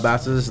 p.m. in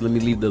Calabasas? Let me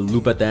leave the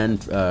loop at the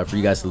end for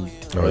you guys to,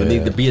 or let me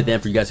leave the beat at the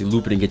end for you guys to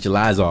loop it and get your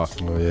lies off.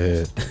 Oh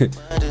yeah.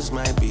 this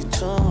might be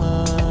too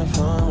much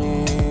for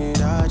me.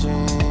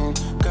 charging.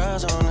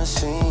 Girls on the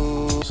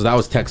scene. So that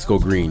was Text Go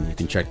Green. You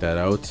can check that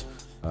out.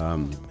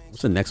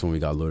 What's the next one we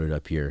got loaded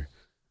up here?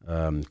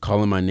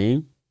 Calling My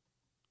Name.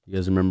 You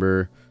guys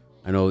remember?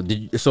 I know.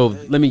 So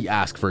let me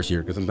ask first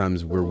here, because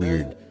sometimes we're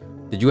weird.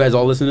 Did you guys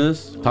all listen to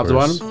this, top to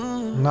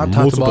bottom? Not top to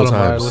Multiple bottom,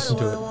 but I times. listened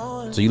to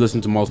it. So you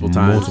listened to multiple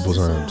times. Multiple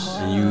times.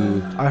 And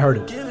you I heard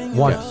it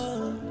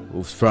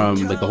once. from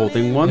like the whole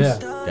thing once.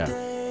 Yeah.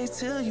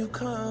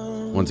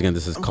 Once again,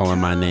 this is Calling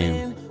My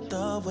Name.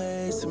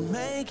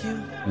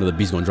 You know the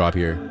beat's gonna drop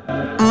here.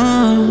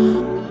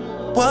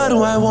 What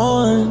do I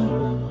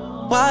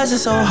want? Why is it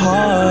so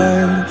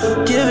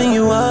hard giving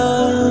you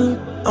up?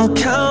 I'm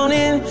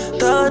counting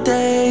the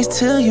days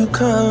till you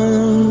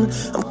come.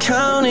 I'm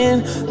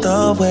counting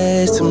the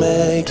ways to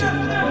make it.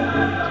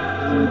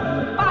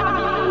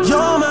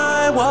 You're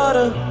my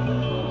water,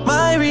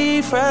 my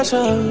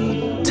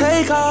refresher.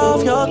 Take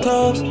off your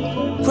clothes,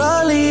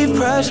 relieve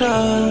pressure.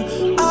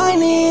 I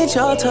need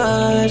your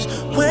touch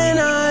when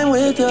I'm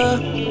with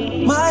you.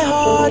 My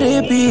heart,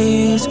 it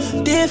beats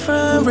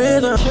different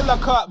rhythm. Killer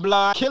cut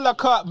block, killer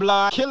cut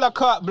block, killer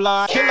cut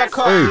block, killer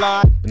cut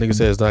block. The nigga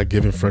said it's not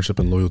giving friendship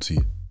and loyalty.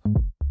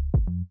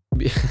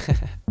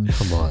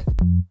 Come on.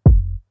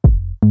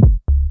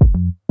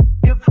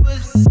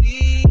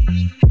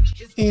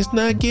 It's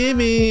not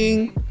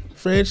giving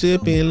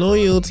friendship and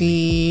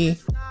loyalty.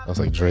 I was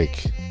like,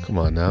 Drake, come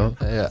on now.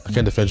 Yeah. I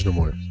can't defend you no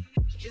more.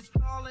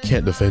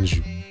 Can't defend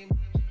you.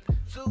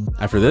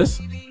 After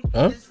this,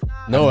 Huh?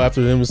 No,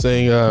 after him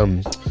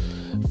saying,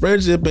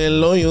 friendship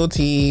and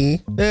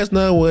loyalty, that's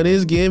not what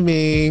it's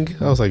giving.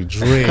 I was like,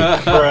 Drake.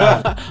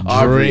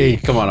 Aubrey,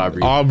 come on,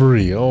 Aubrey.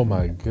 Aubrey, oh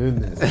my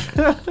goodness.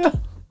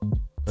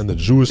 And the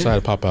Jewish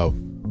side pop out.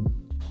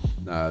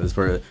 This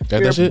for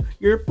Got that shit?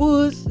 Your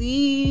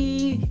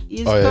pussy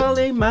is Oh, yeah.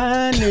 calling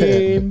my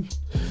name,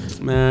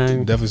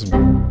 man. Definitely some.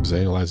 I ain't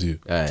gonna lie to you.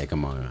 Hey,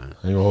 come on, man. I ain't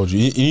gonna hold you.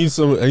 You need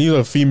some. I need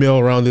a female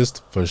around this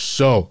for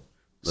sure.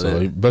 So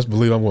you best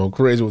believe I'm going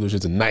crazy with this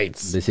shit tonight.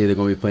 They say they're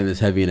gonna be playing this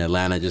heavy in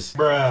Atlanta. Just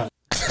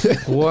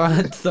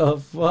What the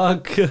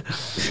fuck?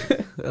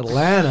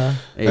 Atlanta.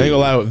 hey, I ain't gonna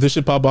lie. If this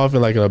shit pop off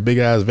in like a big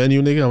ass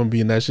venue, nigga, I'm gonna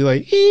be in that shit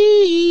like.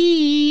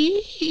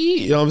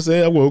 You know what I'm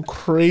saying? I'm going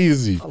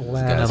crazy.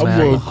 Atlanta, I'm man.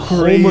 going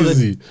Home of the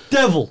crazy.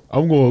 devil.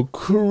 I'm going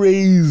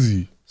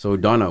crazy. So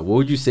Donna, what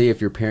would you say if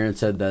your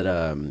parents said that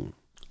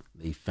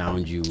they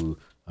found you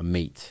a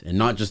mate, and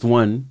not just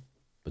one,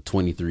 but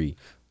 23?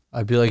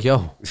 I'd be like,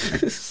 yo,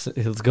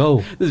 let's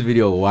go. This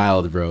video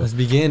wild, bro. Let's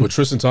begin. With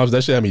Tristan Thompson,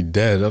 that shit had me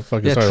dead. I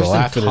fucking Yeah, started Tristan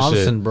laughing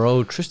Thompson, and shit.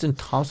 bro. Tristan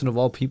Thompson of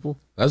all people.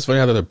 That's funny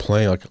how they're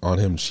playing like on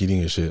him cheating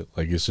and shit.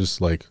 Like it's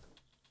just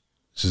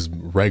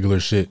regular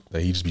shit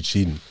that he just be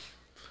cheating.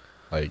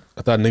 Like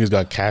I thought niggas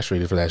got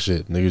castrated for that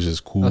shit. Niggas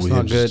just cool That's with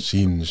not him good. just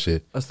cheating and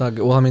shit. That's not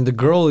good. Well, I mean, the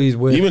girl he's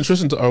with, Even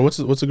Tristan, or what's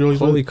the girl he's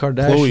Khloe with?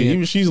 Kardashian. Khloe,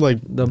 even she's like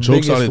the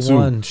jokes on it biggest too.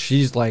 one,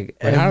 she's like,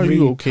 Like, how are every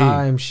you okay?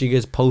 time she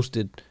gets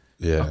posted,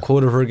 Yeah, a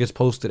quote of her gets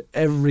posted,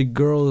 every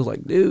girl is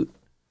like, dude,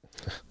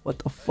 what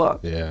the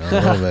fuck? yeah, I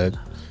don't know, man.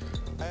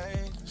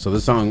 So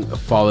the song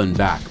 "Fallen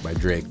Back" by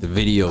Drake. The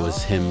video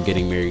is him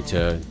getting married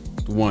to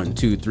 1,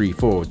 2, 3,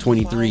 4,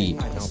 23,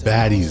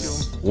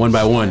 Baddies, one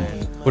by one,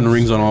 putting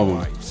rings on all of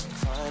them.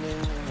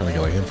 trying to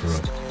get like him for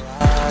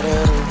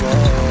real.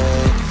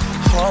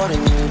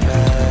 Holding me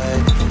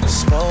back,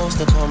 supposed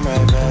to come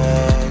right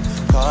back.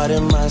 Caught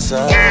in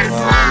myself,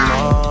 I'm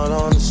all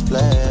on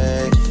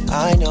display.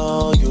 I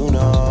know you know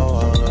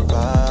all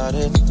about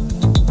it.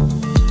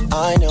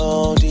 I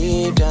know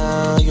deep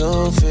down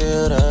you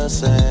feel the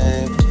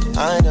same.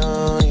 I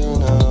know you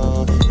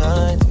know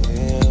I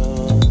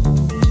feel.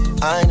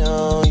 I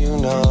know you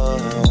know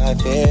how I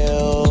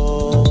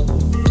feel.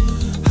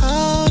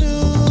 How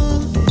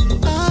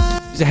do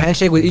I? Is a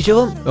handshake with each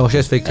of them? Oh, she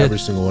has fake Every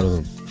tits. single one of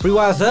them. Free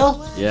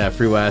YSL? Yeah,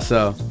 free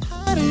YSL.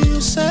 What do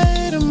you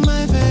say to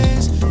my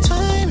face?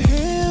 Time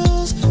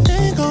heals,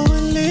 then go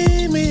and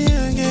leave me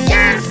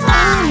again.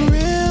 I'm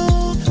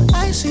real,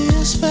 I see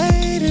us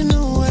fading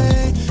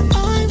away.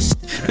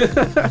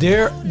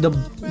 They're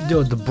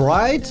the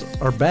brides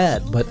are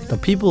bad, but the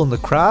people in the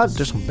crowd,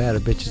 there's some bad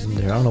bitches in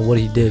there. I don't know what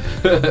he did.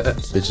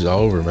 Bitches all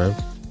over, man.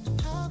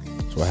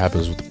 That's what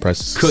happens with the price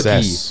of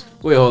success.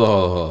 Cookie. Wait, hold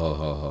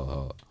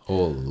on.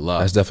 Hold up.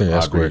 That's definitely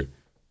an Aubrey. escort.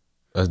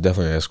 That's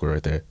definitely an escort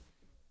right there.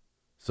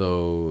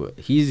 So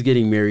he's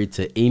getting married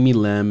to Amy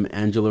Lem,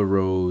 Angela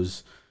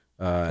Rose,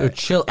 Yo,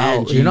 chill out.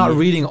 Angie. You're not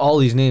reading all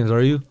these names,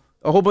 are you?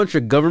 a whole bunch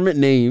of government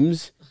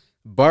names,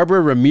 Barbara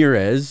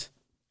Ramirez,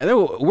 and then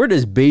where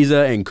does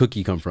Beza and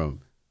Cookie come from?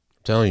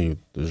 I'm telling you,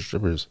 there's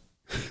strippers.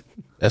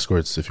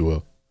 Escorts, if you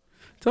will.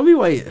 Tell me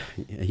why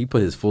he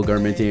put his full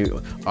government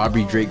name,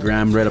 Aubrey Drake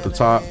Graham, right up the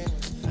top.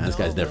 Man, this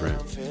guy's different.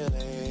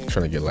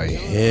 Trying to get like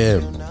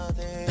him.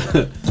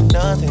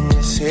 Nothing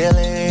is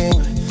healing.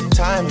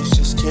 Time is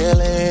just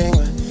killing.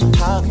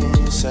 How can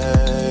you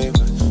say?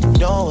 You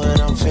know what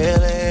I'm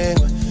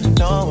feeling.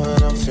 Know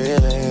what I'm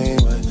feeling.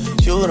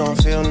 You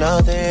don't feel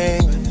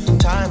nothing.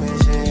 Time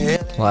isn't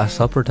healing. Last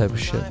Supper type of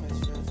shit.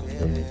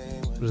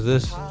 What is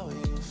this? What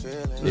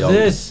is Yo,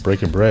 this?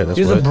 Breaking bread. That's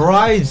These what. are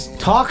brides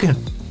talking.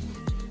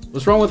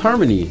 What's wrong with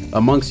harmony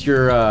amongst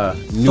your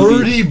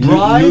 30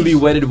 brides? newly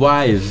wedded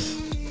wives?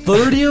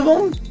 30 of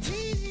them?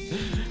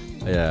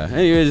 Yeah.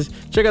 Anyways,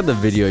 check out the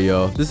video,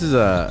 yo. This is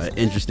a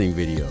interesting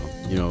video.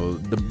 You know,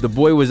 the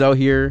boy was out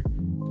here.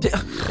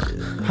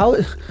 How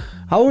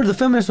are the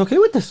feminists okay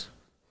with this?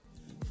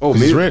 Oh,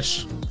 He's maybe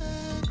rich.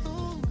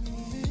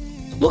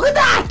 Look at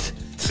that!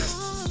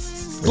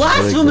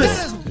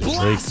 Blasphemous!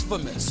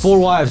 Blasphemous. 4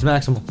 wives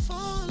maximum.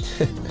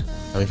 I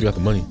mean, if you got the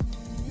money,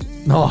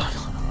 No,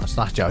 it's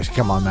not Josh.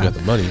 Come on, you man. got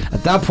the money.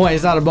 At that point,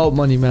 it's not about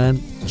money, man.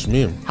 What you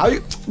mean? How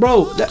you,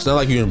 bro? It's not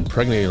like you're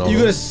impregnating all You of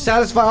gonna them.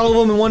 satisfy all of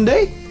them in one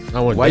day?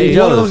 Not one Why day. you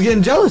One of jealous? them's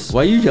getting jealous.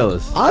 Why are you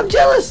jealous? I'm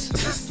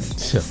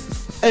jealous.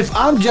 If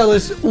I'm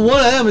jealous, one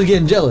of them is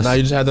getting jealous. Now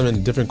you just have them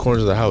in different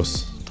corners of the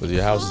house because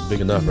your house is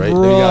big enough, right?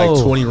 Bro. Then you got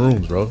like 20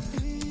 rooms, bro.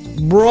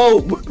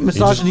 Bro,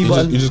 misogyny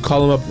button. You just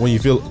call them up when you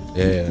feel.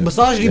 Yeah.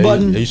 Misogyny yeah,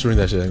 button. Yeah, you should ring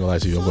that shit. I ain't gonna lie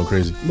to you. I'm going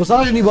crazy.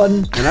 Misogyny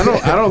button. And I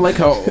don't like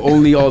how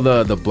only all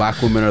the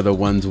black women are the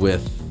ones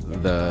with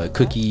the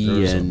cookie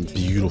There's and some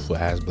beautiful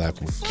ass black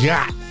woman.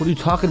 God. What are you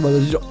talking about?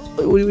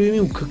 What do you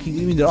mean cookie? What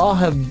do you mean they all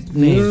have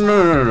names?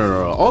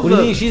 no. All What do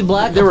you mean she's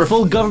black? They were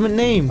full government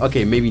name.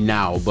 okay, maybe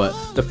now, but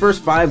the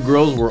first 5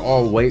 girls were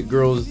all white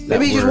girls. that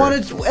Maybe he just were-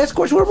 wanted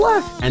escorts who were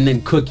black. And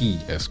then Cookie,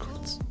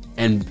 Escorts.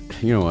 and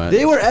you know what?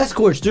 They were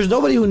escorts. There's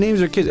nobody who names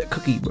their kids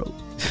Cookie, bro.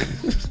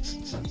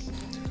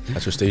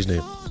 That's your stage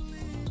name.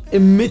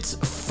 Emits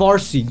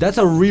Farsi. That's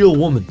a real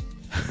woman.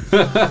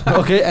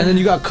 Okay, and then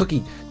you got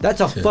Cookie. That's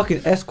a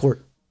fucking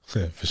escort.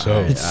 Yeah, for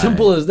sure. It's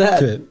simple as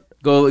that.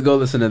 Go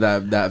listen to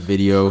that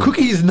video.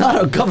 Cookie is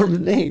not a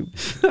government name.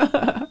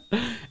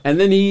 And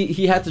then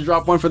he had to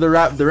drop one for the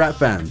rap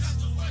fans.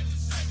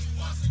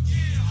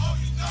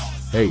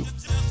 Hey.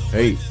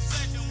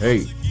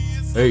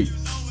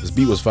 This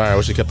beat was fire. I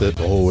wish they kept it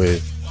the whole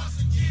way.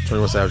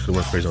 21 Savage could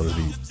went crazy on this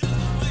beat.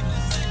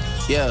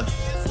 Yeah.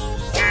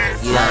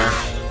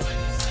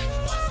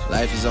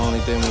 Life is the only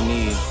thing we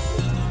need.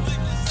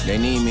 They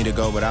need me to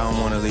go, but I don't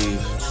wanna leave.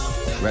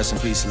 Rest in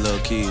peace, Lil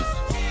Keith.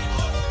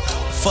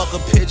 Fuck a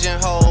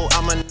pigeonhole,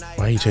 I'm a knight.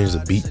 Why he changed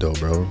the beat though,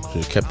 bro?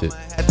 Should've kept it.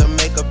 Had to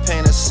make a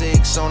paint of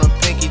 6 on a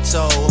pinky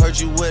toe. Heard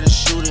you with a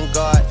shooting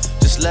guard.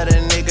 Just let a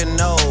nigga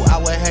know I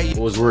would hate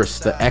you. What was worse,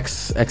 the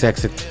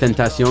XXX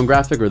Tentacion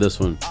graphic or this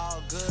one?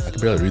 I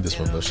can barely read this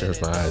one though. Shit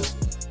hurts my eyes.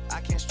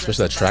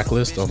 Especially that track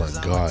list. Oh my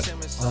god.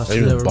 I Honestly, didn't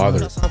even never bother.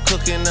 mind. I'm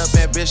cooking up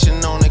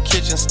ambition on the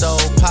kitchen stove.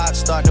 Pot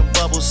start to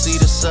bubble, see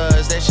the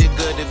suds. That shit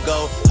good to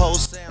go.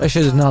 Wholesale, That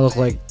shit does not look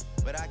like,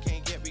 but I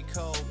can't get me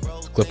cold, bro.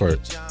 Clip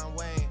art. John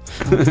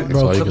Wayne.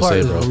 bro. all you Clip can art say,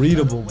 is bro.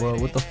 readable, bro.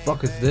 What the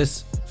fuck is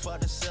this? For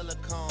the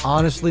silicone.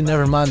 Honestly,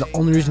 never mind. The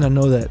only reason I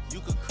know that You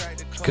could crack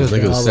the because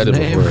Niggas said it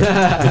before.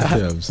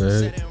 Yeah, I'm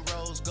saying.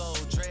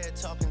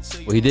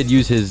 Well, he did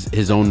use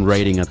his own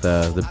writing at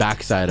the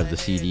backside of the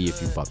CD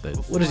if you bought that.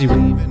 What is he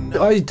reading?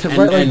 Why he to And-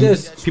 write like and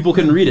this? People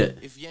couldn't read it.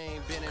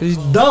 Because he's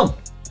dumb.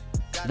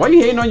 Why are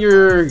you hating on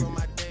your? You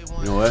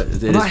know what? It I'm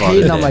is not Father's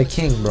hating on Day. my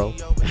king, bro.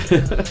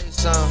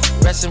 Son,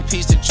 rest in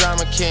peace to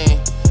Drama King.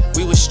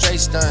 We was straight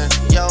stunned.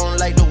 Y'all don't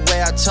like the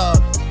way I talk.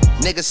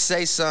 Niggas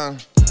say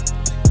something.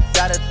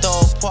 Gotta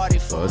throw a party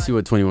So for. let's see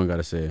what 21 got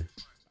to say.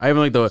 I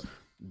even like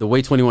the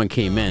way 21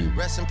 came in.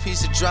 Rest in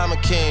peace to Drama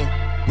King.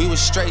 We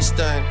was straight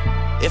stunned.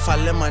 If I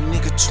let my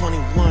nigga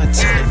 21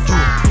 tell it, you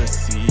a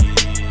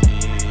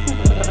pussy.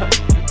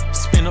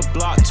 Spin a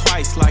block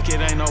twice like it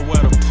ain't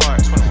nowhere to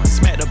park.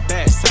 Smack the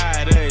back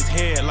side of his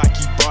head like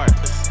he bark.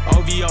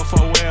 OVO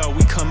for well,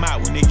 we come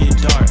out when it get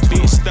dark.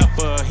 Big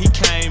stepper, he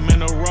came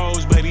in a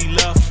rose, but he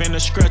left in a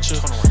stretcher.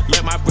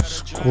 Let my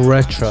brother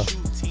Retro.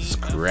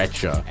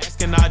 Scratcha.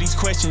 asking all these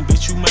questions,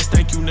 bitch, you must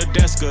think you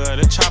Nadeska.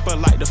 The chopper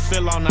like to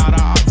fill on all the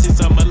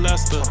autism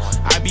molester.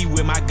 I be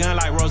with my gun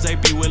like Rose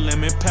be with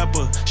lemon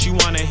pepper. She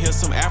wanna hear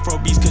some Afro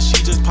beats cause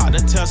she just popped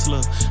a Tesla.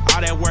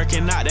 All that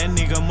working out, that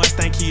nigga must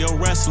think he a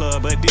wrestler.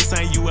 But this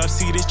ain't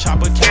UFC, this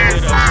chopper came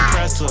with a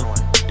compressor.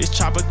 This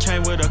chopper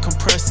came with a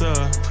compressor.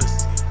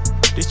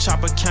 This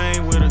chopper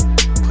came with a,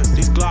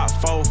 this Glock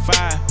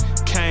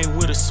 4.5 came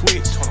with a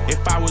switch. If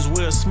I was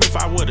Will Smith,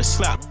 I would've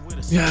slapped him with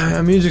a switch.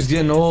 Yeah, music's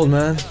getting old,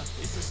 man.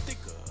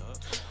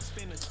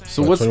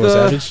 So What, what's 21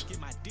 the? Savage?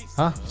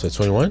 Huh? You said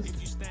 21?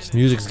 This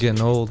music's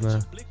getting old,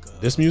 man.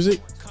 This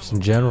music? Just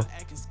in general.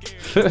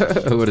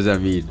 What does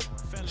that mean?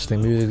 Just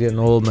think music's getting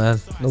old, man.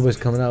 Nobody's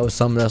coming out with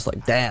something that's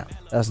like, damn,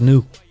 that's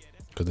new.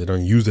 Because they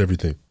don't use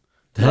everything.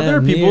 Now, there are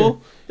Damn people.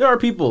 near. There are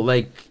people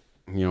like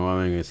I'm not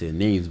gonna say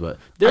names, but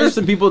there are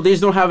some people they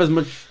just don't have as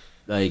much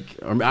like,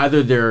 or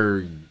either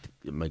they're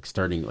like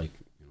starting like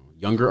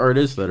younger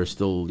artists that are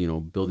still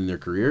building their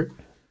career,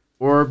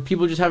 or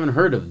people just haven't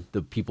heard of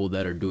the people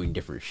that are doing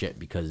different shit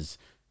because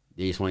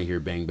they just want to hear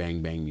bang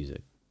bang bang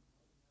music.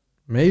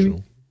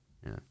 Maybe.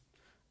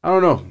 I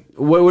don't know.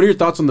 What are your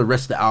thoughts on the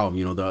rest of the album?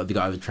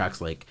 The other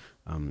tracks like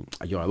I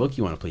look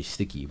you want to play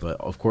Sticky, but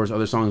of course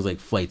other songs like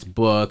Flights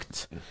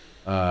Booked,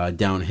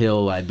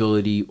 Downhill,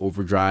 Liability,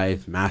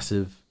 Overdrive,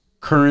 Massive,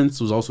 Currents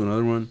was also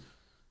another one.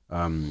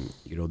 You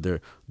know,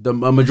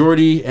 a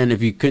majority, and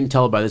if you couldn't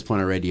tell by this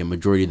point already, a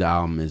majority of the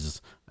album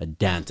is a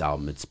dance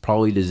album. It's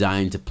probably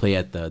designed to play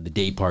at the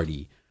day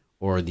party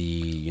or the,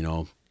 you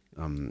know,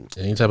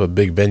 any type of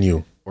big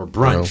venue or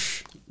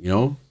brunch, you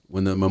know,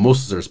 when the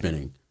mimosas are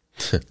spinning.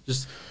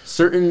 Just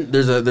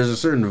there's a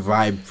certain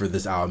vibe for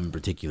this album in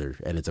particular,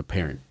 and it's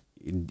apparent,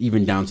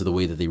 even down to the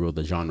way that they wrote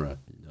the genre,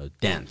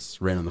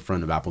 dance, right on the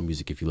front of Apple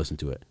Music if you listen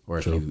to it, or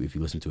if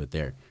you listen to it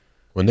there.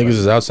 When niggas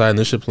is outside and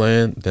this shit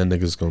playing, then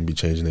niggas gonna be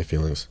changing their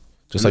feelings.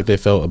 Just like they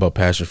felt about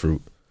Passion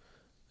Fruit.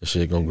 This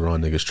shit gonna grow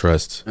on niggas'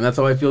 trust. And that's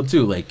how I feel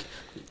too. Like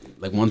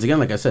once again,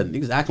 like I said,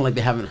 niggas acting like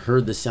they haven't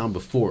heard this sound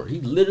before.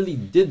 He literally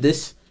did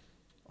this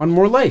on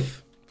More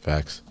Life.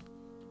 Facts.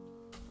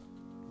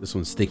 This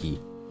one's Sticky.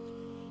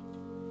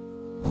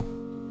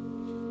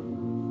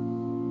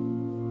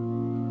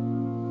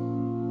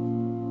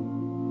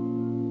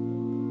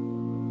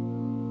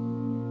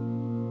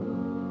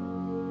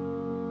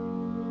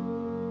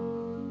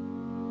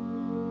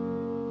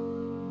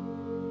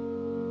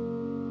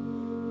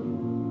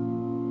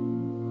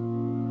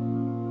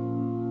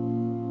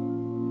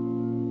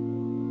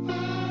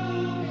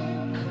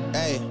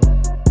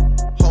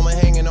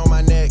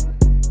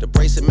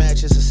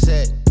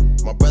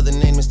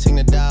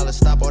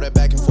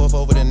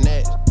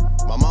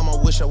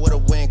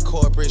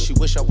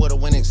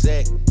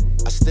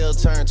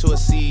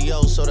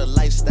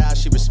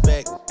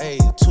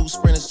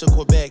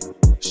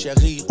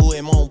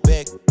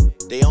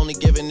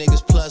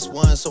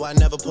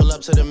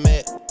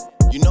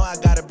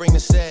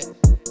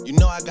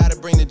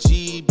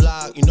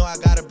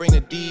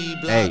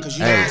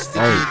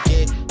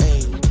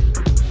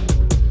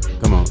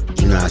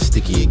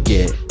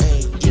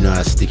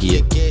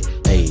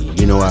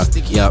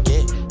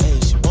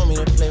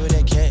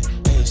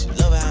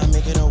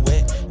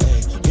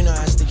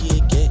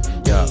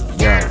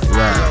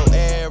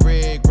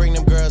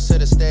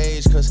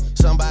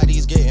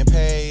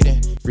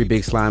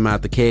 Slime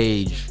out the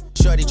cage.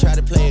 Shorty tried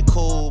to play it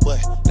cool, but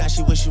now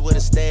she wish she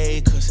would've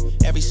stayed. Cause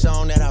every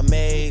song that I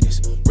made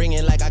is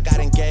ringing like I got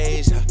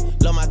engaged.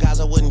 Love my guys,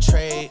 I wouldn't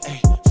trade.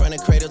 Ay, from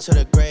the cradle to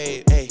the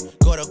grave. Ay,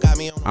 Gordo got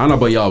me on. I don't know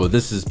about y'all, but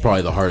this is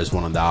probably the hardest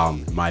one on the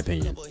album, in my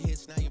opinion.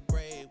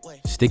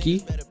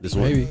 Sticky, this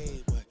one. Maybe.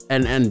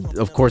 And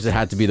of course it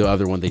had to be the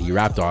other one that he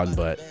rapped on,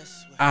 but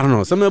I don't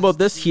know. Something about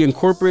this, he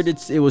incorporated,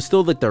 it was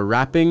still like the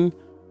rapping,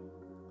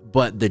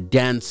 but the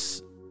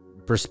dance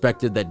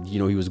perspective that, you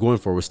know, he was going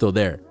for was still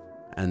there.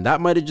 And that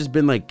might have just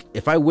been like,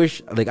 I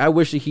wish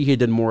that he had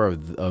done more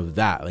of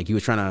that. Like he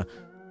was trying to,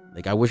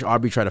 like, I wish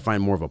Aubrey tried to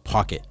find more of a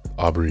pocket.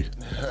 Aubrey.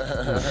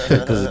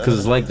 Because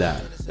it's like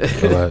that.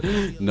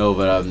 No,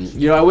 but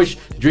you know, I wish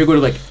Drake would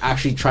have like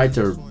actually tried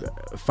to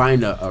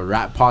find a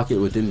rap pocket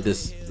within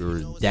this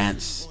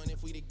dance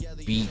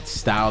beat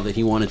style that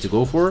he wanted to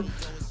go for.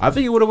 I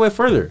think he would have went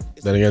further.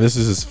 Then again, this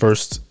is his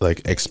first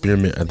like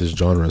experiment at this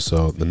genre,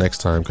 so the next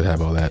time could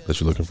have all that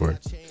you're looking for.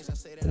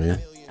 I mean,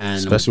 and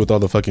especially with all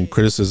the fucking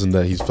criticism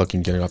that he's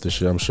fucking getting off this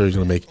shit, I'm sure he's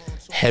gonna make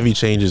heavy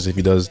changes if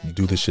he does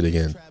do this shit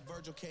again.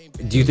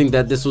 Do you think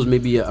that this was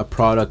maybe a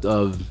product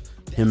of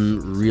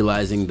him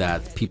realizing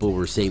that people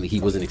were saying that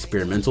he wasn't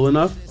experimental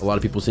enough? A lot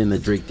of people saying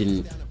that Drake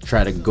didn't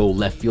try to go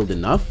left field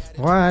enough.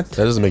 What?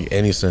 That doesn't make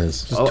any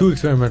sense. Just too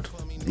experimental.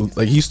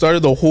 Like he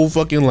started the whole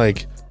fucking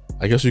like,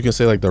 I guess you can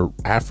say like the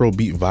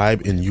Afrobeat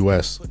vibe in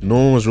US. No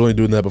one was really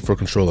doing that before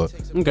Controller.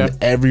 Okay. And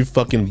every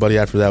fucking buddy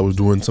after that was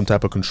doing some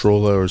type of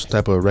Controller or some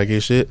type of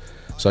reggae shit.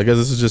 So I guess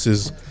this is just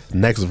his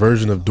next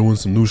version of doing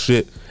some new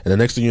shit. And the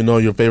next thing you know,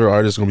 your favorite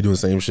artist is gonna be doing the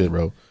same shit,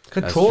 bro.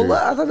 Controller?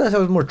 I thought that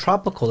was more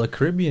tropical, like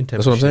Caribbean type.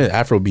 That's what I'm saying.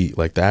 Afrobeat,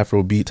 like the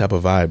Afrobeat type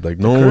of vibe. Like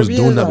no one was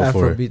doing that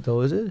before. Afrobeat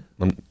though, is it?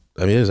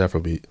 I mean, it is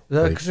Afrobeat. Is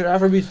that like, considered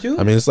Afrobeat too?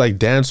 I mean, it's like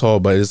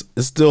dancehall, but it's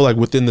still like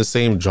within the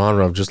same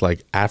genre of just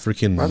like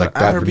African, like that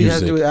Afrobeat music. has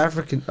to do with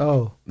African.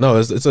 Oh no,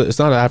 it's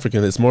not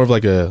African. It's more of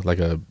like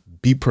a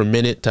beat per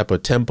minute type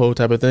of tempo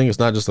type of thing. It's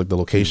not just like the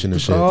location and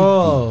shit.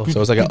 Oh,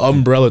 so it's like an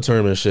umbrella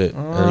term and shit,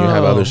 and you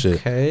have other shit.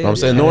 Okay, I'm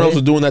saying no one else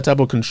was doing that type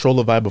of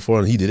controller vibe before,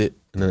 and he did it,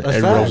 and then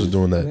everyone else was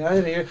doing that. I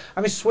didn't hear.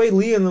 I mean, Sway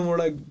Lee and them were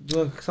like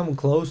someone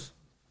close.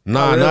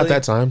 Nah, really? Not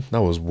that time.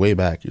 That was way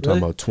back. You're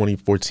talking about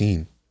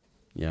 2014.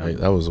 Yeah, right?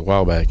 That was a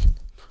while back.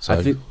 So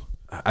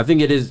I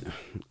think it is.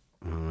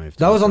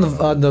 That was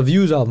on the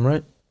Views album,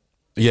 right?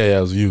 Yeah,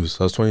 it was Views.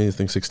 That was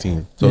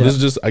 2016. So this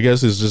is just, I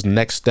guess, it's just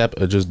next step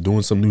of just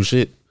doing some new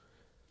shit.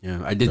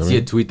 Yeah, I did see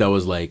a tweet that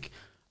was like,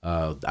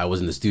 I was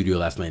in the studio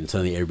last night and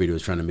suddenly everybody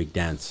was trying to make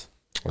dance.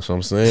 That's what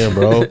I'm saying,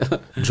 bro.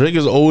 Drake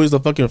is always the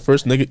fucking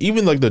first nigga.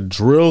 Even like the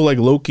drill, like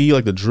low key,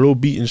 like the drill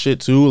beat and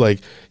shit too. Like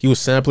he was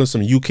sampling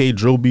some UK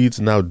drill beats,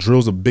 and now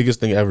drill's the biggest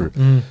thing ever.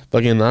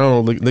 Fucking, I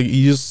don't know, like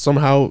he just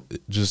somehow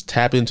just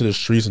tap into the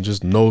streets and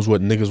just knows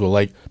what niggas will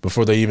like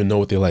before they even know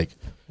what they like.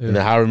 Yeah. And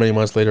then however many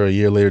months later, a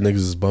year later, niggas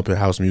is bumping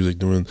house music,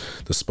 doing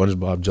the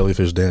SpongeBob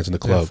jellyfish dance in the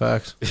club. Yeah,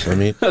 facts. You know what I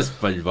mean?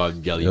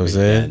 SpongeBob jellyfish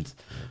dance.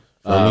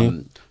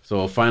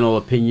 So final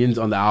opinions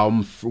on the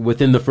album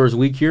within the first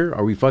week here.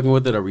 Are we fucking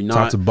with it? Are we not?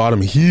 Top to bottom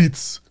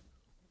heats.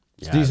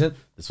 It's decent.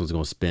 This one's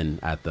gonna spin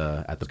at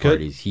the good.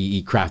 parties.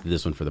 He crafted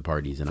this one for the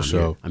parties, and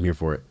sure. I'm here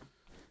for it.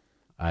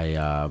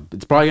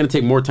 It's probably gonna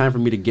take more time for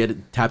me to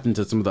get tapped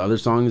into some of the other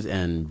songs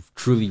and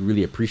truly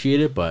really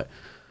appreciate it. But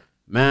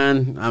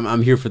man,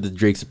 I'm here for the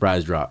Drake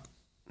surprise drop.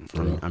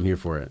 I'm here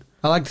for it.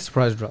 I like the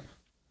surprise drop.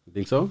 You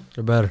think so?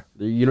 They're better.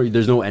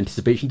 There's no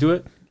anticipation to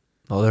it.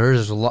 Oh,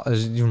 there's a lot.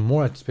 There's even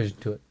more anticipation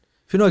to it.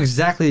 If you know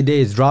exactly the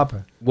day it's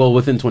dropping, Well,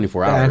 within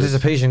 24 the hours.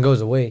 anticipation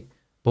goes away.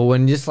 But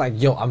when it's like,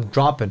 yo, I'm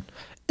dropping.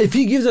 If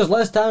he gives us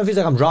less time, if he's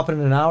like, I'm dropping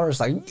in an hour, it's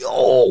like,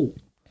 yo,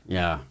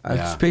 Yeah.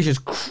 anticipation is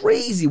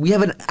crazy. We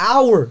have an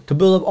hour to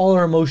build up all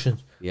our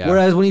emotions. Yeah.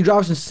 Whereas when he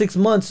drops in 6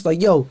 months, it's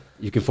like, yo,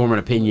 You can form an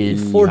opinion.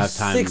 for You have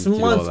time 6 to do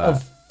all months that.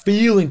 of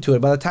feeling to it.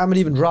 By the time it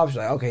even drops,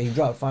 you're like, okay, he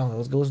dropped finally.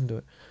 Let's go listen to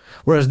it.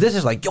 Whereas this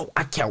is like, yo,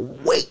 I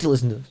can't wait to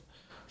listen to this.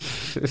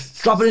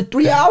 Drop it in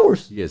 3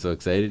 hours. You get so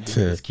excited.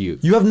 It's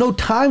cute. You have no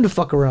time to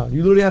fuck around.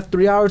 You literally have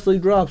 3 hours till he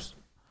drops.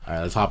 All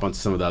right, let's hop onto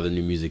some of the other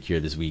new music here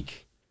this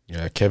week.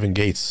 Yeah, Kevin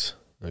Gates,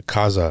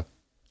 Kaza,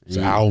 his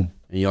album.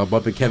 And y'all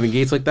bumping Kevin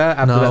Gates like that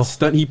after No. that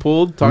stunt he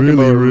pulled talking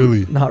Really, about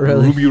really. Not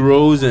really. Ruby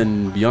Rose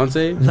and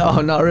Beyonce? No,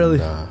 not really.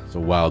 Nah. It's a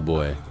wild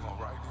boy.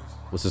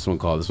 What's this one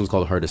called? This one's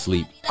called Hard to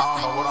Sleep.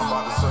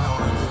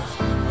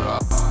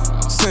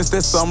 Since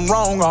there's something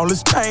wrong, all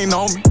this pain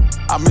on me.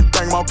 I've been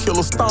thinking about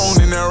Killer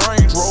Stone in that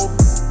Range Rover.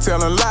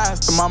 Telling lies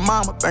to my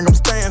mama, think I'm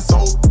staying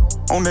sober.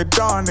 On that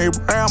Don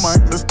Abraham, I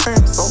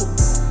understand so.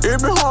 It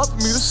been hard for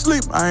me to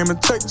sleep, I ain't been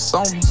taking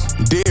songs.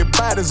 Dead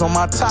bodies on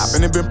my top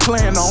and they been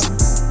playing on me.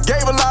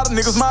 Gave a lot of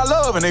niggas my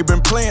love and they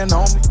been playing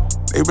on me.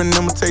 They been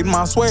imitating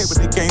my swag,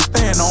 but they can't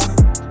stand on it.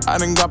 I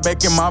done got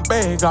back in my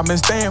bag, I been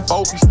staying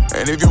focused.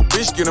 And if your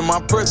bitch get in my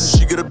presence,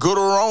 she get a good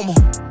aroma.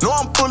 No,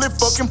 I'm fully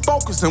fucking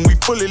focused and we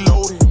fully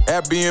loaded.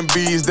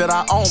 Airbnbs that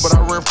I own, but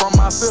I rent from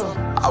myself.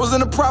 I was in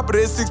the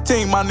property at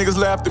 16, my niggas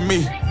laughed at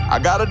me. I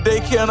got a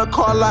daycare and a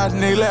car lot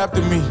and they laughed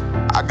at me.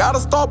 I got a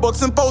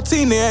Starbucks in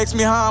 14, they asked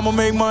me how I'ma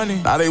make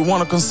money. Now they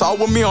wanna consult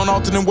with me on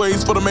alternate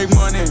ways for to make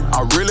money.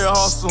 I really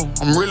hustle,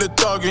 I'm really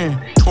thugging.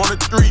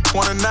 23,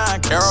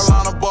 29,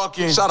 Carolina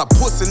bucking. Shot a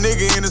pussy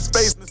nigga in his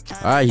face.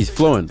 All right, he's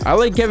flowing. I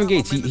like Kevin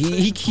Gates.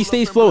 He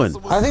stays flowing.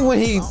 I think when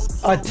he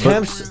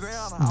attempts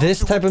this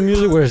type of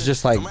music where it's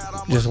just like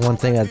just one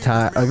thing at a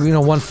time, like, you know,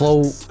 one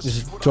flow,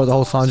 just throw the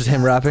whole song, just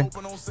him rapping.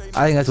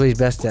 I think that's what he's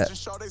best at.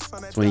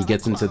 It's when he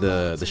gets into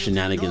the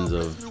shenanigans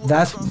of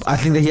I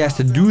think that he has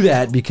to do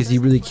that because he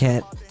really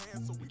can't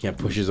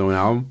push his own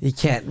album. He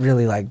can't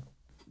really like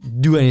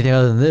do anything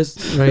other than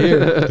this right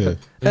here.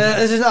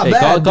 This is not Hey,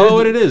 bad. call it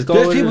what it is.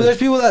 There's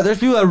people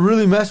that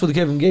really mess with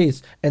Kevin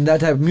Gates and that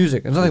type of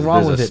music. There's nothing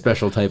wrong with There's it. a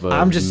special type of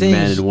I'm just saying,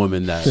 man and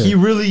woman that he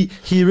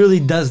really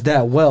does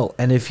that well.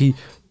 And if he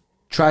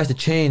tries to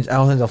change, I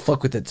don't think they'll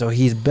fuck with it. So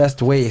his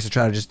best way is to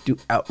try to just do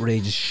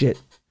outrageous shit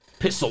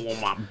pistol on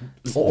my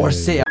or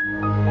say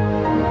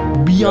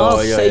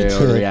Beyonce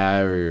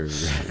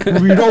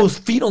with those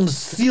feet on the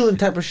ceiling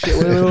type of shit.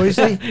 What do you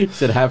say? He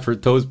said have her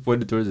toes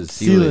pointed towards the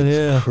ceiling.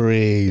 Yeah. That's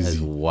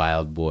Crazy.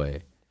 wild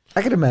boy.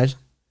 I can imagine.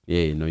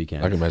 Yeah, no, you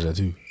can't. I can imagine that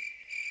too.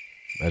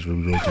 Imagine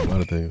Ruby Rose doing a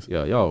lot of things.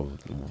 Yo.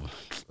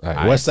 All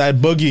right, West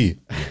Side Boogie.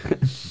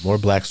 More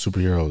black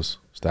superheroes.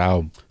 It's the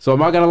album. So I'm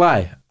not gonna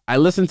lie. I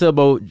listened to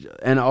about,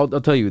 and I'll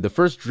tell you, the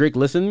first Drake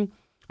listen,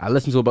 I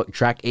listened to about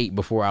track 8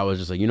 before I was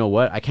just like, you know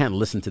what? I can't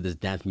listen to this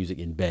dance music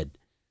in bed.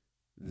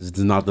 This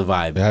is not the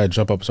vibe. I had to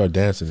jump up and start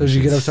dancing. So did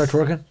you get up and start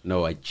twerking?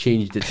 No, I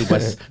changed it to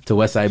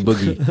West Side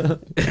Boogie.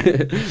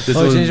 You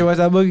changed your West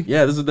Side Boogie?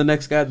 Yeah, this is the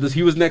next guy.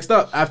 He was next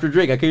up after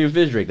Drake. I couldn't even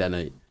finish Drake that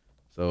night.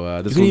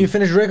 So this You didn't even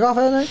finish Drake off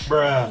that night?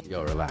 Bruh.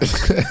 Yo,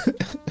 relax.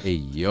 Hey,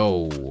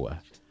 yo.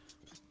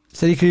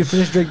 Said he couldn't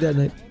finish Drake that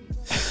night.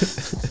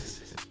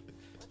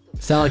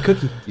 Sound like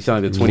Cookie. You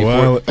sound like the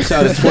 24th. What? You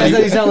sound like the I said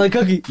 20. he sound like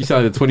Cookie. You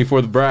sound like the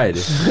 24th bride.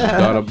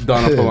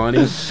 Donna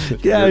Polani.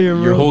 Get out of here,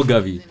 bro. Your whole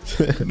govy.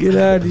 Get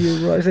out of here,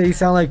 bro. I said he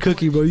sound like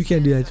Cookie, bro. You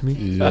can't do that to me.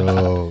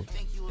 Yo.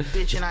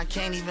 Bitch, and I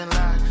can't even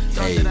lie.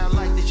 Thought that I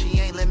like that she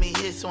ain't let me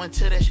hit, so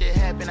until that shit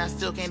happen, I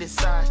still can't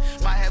decide.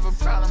 Might have a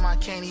problem, I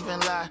can't even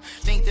lie.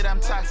 Think that I'm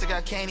toxic,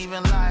 I can't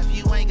even lie. If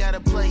you ain't gotta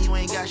play, you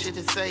ain't got shit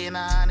to say, and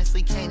I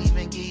honestly can't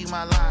even give you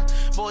my line.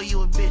 Boy,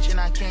 you a bitch,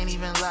 and I can't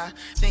even lie.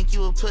 Think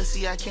you a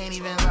pussy, I can't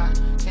even lie.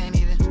 Can't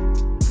even.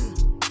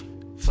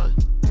 Fuck,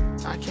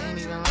 I can't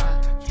even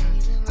lie.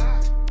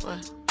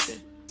 What?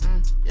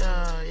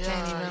 Yeah.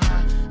 Can't even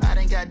lie. I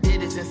done got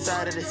digits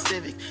inside of the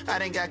Civic. I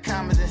done got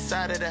commas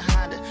inside of the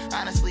Honda.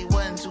 Honestly,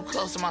 wasn't too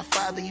close to my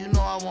father. You know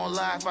I won't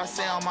lie if I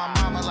say on my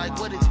mama, like,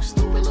 what is you,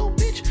 stupid little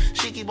bitch?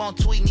 She keep on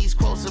tweeting these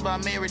quotes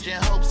about marriage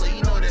and hope, so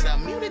you know that I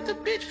muted the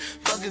bitch.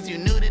 Fuckers, you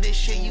new to this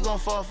shit, you gon'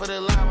 fall for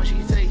the lie when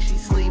she say she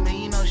sleep. Man,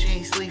 you know she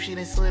ain't sleep, she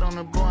done slid on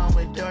the bond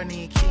with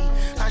Darnay and Key.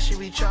 I should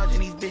be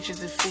charging these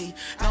bitches a fee.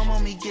 No more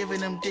me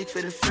giving them dick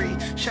for the free.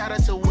 Shout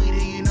out to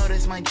Weeder, you know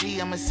that's my G.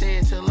 I'ma say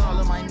it till all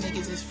of my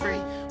niggas is free.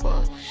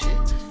 Well, shit,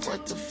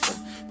 what the fuck?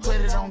 Put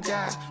it on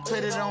God, put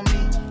it on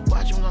me.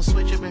 Watch him gon'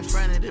 switch up in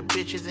front of the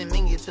bitches and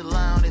then get to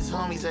lie on his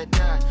homies that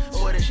died.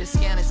 Boy, that shit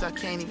scandalous, I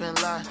can't even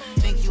lie.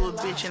 Think you a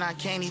bitch and I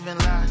can't even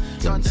lie.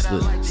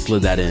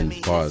 Slid that in.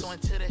 Pause.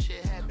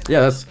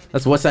 Yeah,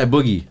 that's West Side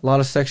Boogie. A lot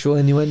of sexual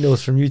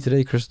innuendos from you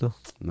today, Crystal.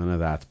 None of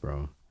that,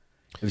 bro.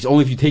 It's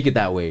only if you take it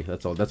that way.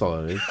 That's all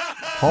it is.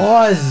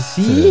 Pause.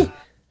 See?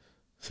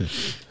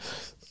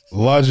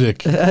 Logic.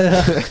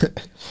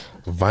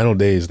 Vinyl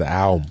Days, the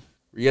album.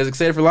 Are you guys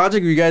excited for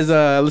Logic? Or you guys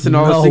listen to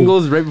all the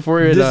singles right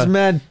before it? This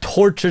man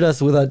tortured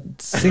us with a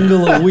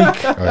single a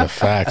week. Oh, yeah,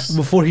 facts.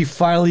 Before he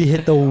finally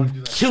hit the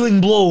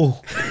killing blow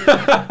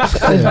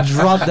and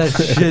dropped that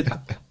shit.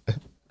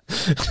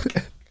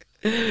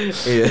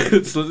 Hey,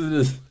 let's listen to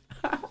this.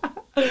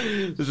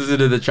 Let's listen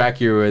to the track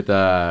here with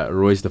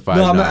Royce the 5.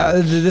 No,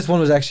 this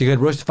one was actually good.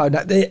 Royce the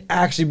 5. They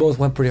actually both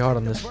went pretty hard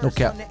on this. No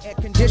cap.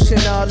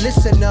 Conditioner,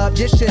 listen up,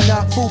 dishing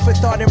up, food for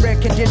thought and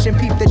rare condition,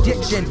 peep the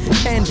diction,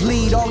 and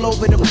bleed all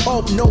over the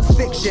pulp, no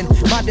fiction.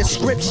 My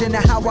description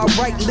of how I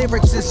write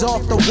lyrics is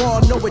off the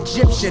wall, no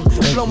Egyptian,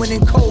 flowing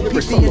in cold,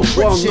 peep the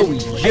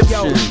encryption.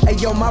 Hey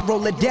yo, my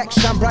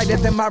Rolodex shine brighter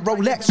than my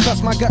Rolex.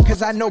 Trust my gut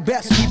cause I know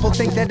best. People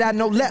think that I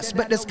know less,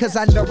 but that's cause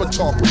I never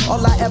talk.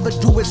 All I ever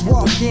do is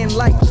walk in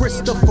like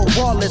Christopher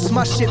Wallace.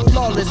 My shit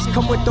flawless,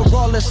 come with the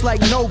rawless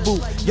like Nobu.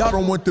 Y'all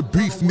don't want the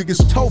beef,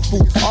 niggas tofu.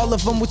 All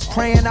of them was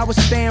praying I was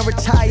staying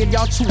retired.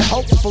 Y'all too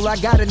hopeful. I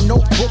got a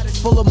notebook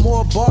full of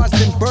more bars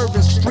than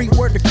bourbon. Street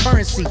word to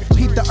currency.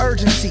 Peep the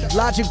urgency.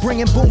 Logic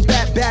bringing boom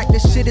back.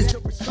 This shit is.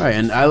 All right,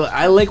 and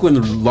I like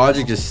when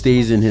Logic just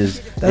stays in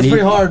his. That's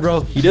pretty hard,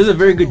 bro. He does a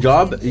very good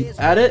job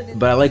at it,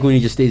 but I like when he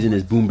just stays in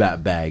his boom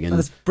bap bag. And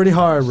that's pretty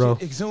hard, bro.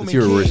 Let's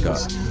hear what Royce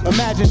got.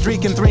 Imagine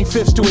drinking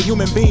 3/5 to a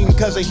human being,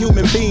 cause a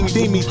human being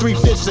deem me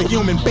 3/5 a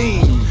human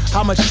being.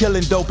 How much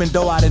killing dope and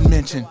dough I didn't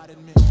mention.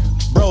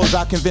 Bros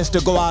I convinced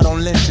to go out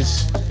on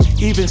lynches.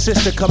 Even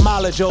Sister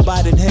Kamala, Joe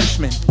Biden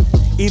henchman.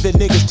 Either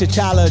niggas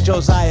T'Challa or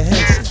Josiah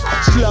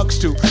Henson. Slugs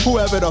to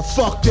whoever the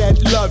fuck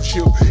that loves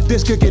you.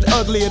 This could get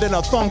uglier than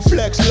a Funk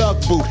Flex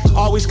lug boot.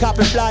 Always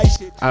copping fly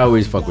shit. I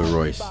always fuck with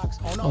Royce.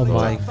 Oh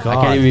my god.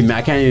 I can't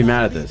even be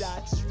mad at this.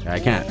 I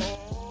can't.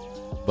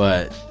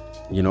 But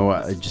you know,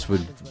 I'm just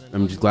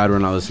glad we're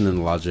not listening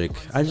to Logic.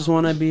 I just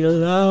want to be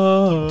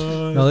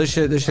alone. No, this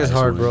shit's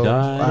hard, bro.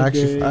 I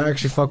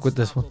actually fuck with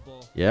this one.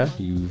 Yeah,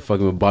 you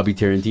fucking with Bobby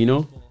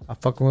Tarantino. I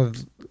fucking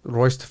with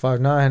Royce the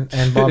 5'9"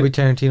 and Bobby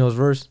Tarantino's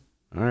verse.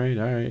 All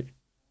right.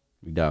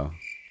 We down.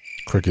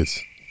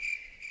 Crickets.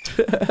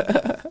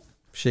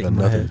 Shaking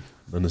my head.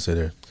 Nothing to say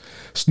there.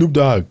 Snoop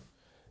Dogg,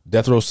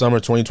 Death Row Summer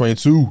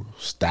 2022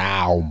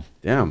 style.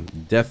 Damn,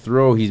 Death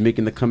Row. He's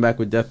making the comeback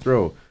with Death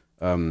Row.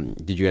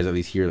 Did you guys at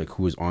least hear like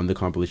who was on the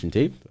compilation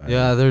tape?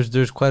 Yeah,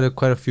 there's quite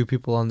a few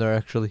people on there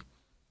actually.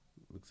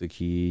 Looks like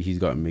he's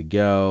got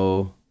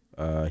Miguel.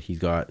 He's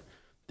got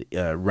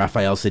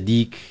Raphael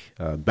Sadiq.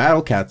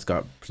 Battle Cat's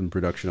got some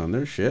production on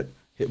their shit.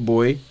 Hit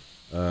Boy.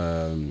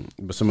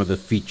 But some of the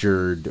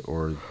featured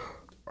or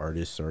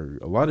artists are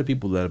a lot of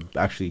people that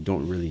actually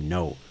don't really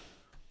know.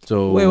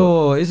 So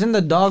wait, isn't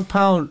the Dog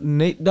Pound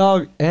Nate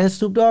Dogg and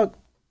Snoop Dogg?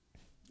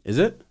 Is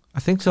it?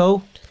 I think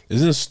so.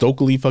 Isn't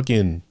Stokely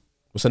fucking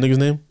what's that nigga's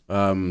name?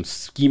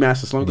 Ski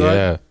Mask the Slump God.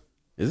 Yeah.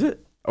 Is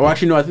it? Oh,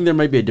 actually no. I think there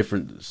might be a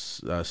different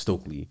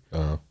Stokely.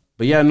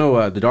 But yeah,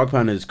 no. The Dog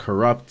Pound is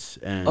Corrupt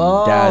and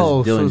Daz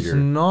Dillinger. So it's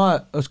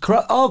not. It's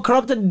Corrupt. Oh,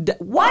 Corrupted.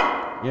 What?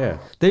 Yeah.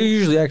 They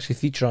usually actually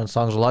feature on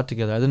songs a lot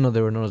together. I didn't know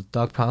they were known as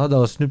Dog Pound. I thought that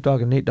was Snoop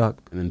Dogg and Nate Dogg.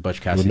 And then Butch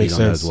Cassidy's on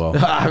that as well.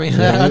 I mean,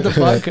 what the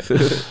fuck?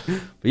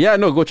 But yeah,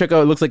 no. Go check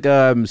out. It looks like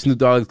Snoop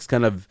Dogg's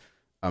kind of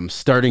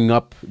starting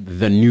up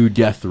the new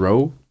Death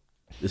Row.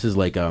 This is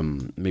like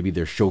maybe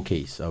their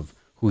showcase of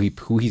who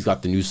he's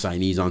got the new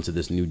signees onto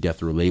this new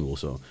Death Row label.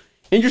 So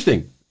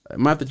interesting. I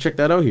might have to check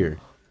that out here.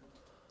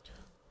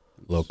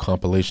 Little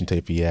compilation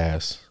tape for your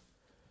ass.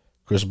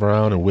 Chris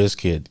Brown and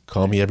WizKid,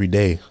 Call Me Every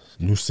Day.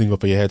 New single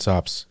for your head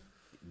tops.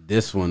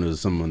 This one was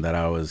someone that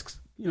I was,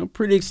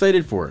 pretty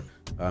excited for.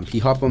 He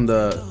hopped on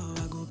the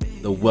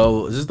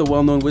is this the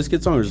well-known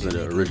WizKid song or is it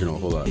the original?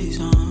 Hold on.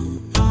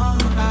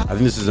 I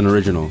think this is an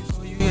original.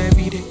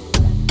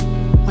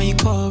 When you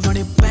call, run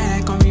it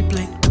back on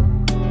replay.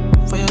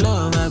 For your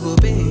love, I go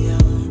pay.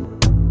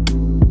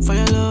 For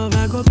your love,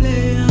 I go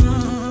play.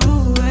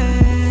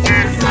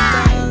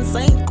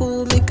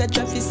 Psycho, make a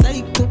traffic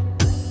psycho.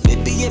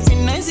 Baby, every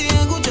night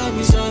I go drive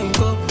me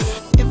psycho.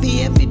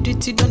 Every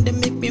duty don't they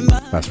make me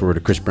mad. Fast forward to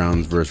Chris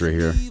Brown's verse right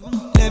here.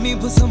 Let me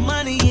put some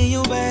money in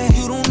your bag.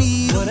 You don't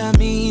need what I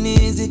mean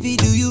is if he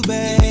do you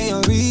bad.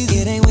 Your reason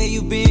it ain't where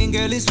you been,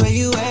 girl, it's where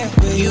you at.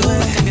 Where you at?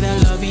 I get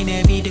that loving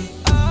every day.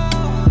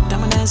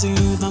 Diamond dancing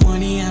with my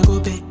money, I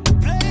go pay.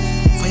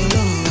 For your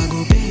love, I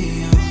go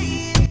pay.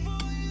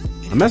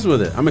 I'm messing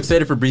with it. I'm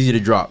excited for Breezy to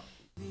drop.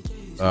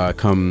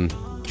 Come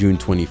June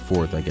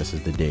 24th, I guess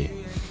is the day.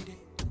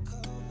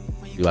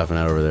 You laughing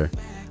at over there?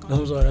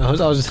 I'm sorry. I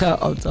was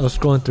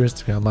scrolling through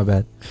Instagram. My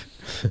bad.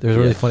 There's a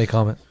really funny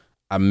comment.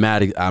 I'm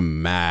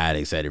mad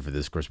excited for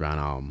this Chris Brown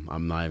album.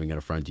 I'm not even gonna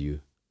front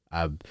you.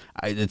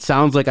 It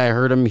sounds like I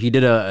heard him. He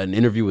did an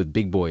interview with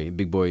Big Boy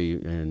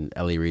in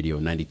LA Radio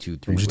 92.3.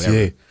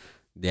 GTA.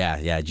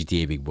 Yeah,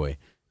 GTA Big Boy.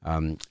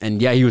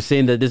 And yeah, he was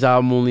saying that this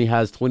album only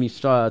has 20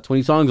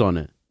 songs on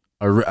it,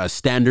 a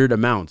standard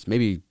amounts,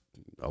 maybe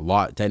a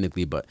lot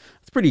technically, but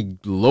pretty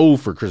low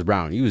for Chris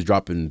Brown. He was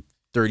dropping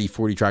 30,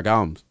 40 track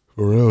albums.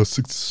 For real,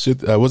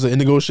 was it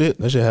Indigo shit?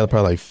 That shit had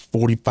probably like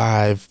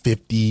 45,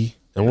 50.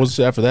 And what was the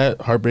shit after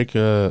that? Heartbreak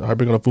on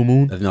a Full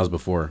Moon? I think that was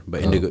before.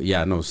 But Indigo,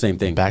 yeah, no, same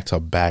thing. Back to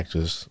back,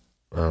 just,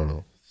 I don't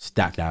know.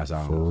 Stacked ass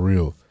album. For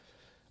real.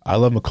 I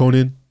Love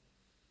McConan,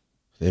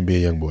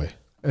 NBA Youngboy.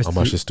 Oh,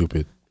 my shit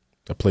stupid.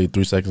 I played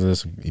 3 seconds of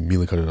this and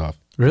immediately cut it off.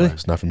 Really?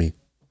 It's not for me.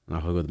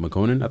 Not fucking with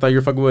McConan? I thought you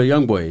were fucking with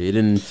Youngboy. It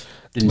didn't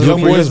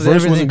Youngboy's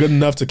verse wasn't good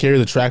enough to carry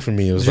the track for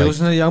me. It was Did you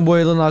listen to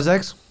Youngboy Lil Nas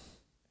X?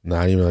 Nah,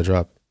 I didn't even let it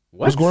drop.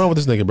 What's going on with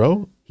this nigga,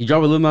 bro? He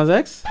dropped with Lil Nas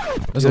X?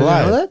 That's a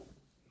lie. Know that?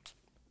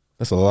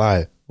 That's a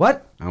lie.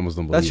 What? I almost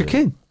don't believe That's your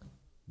king.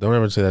 Don't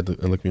ever say that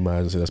and look me in my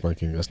eyes and say that's my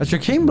king. That's your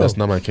king, bro. That's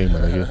not my king, my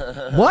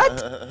nigga.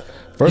 What?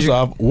 First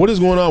off, what is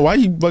going on? Why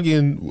you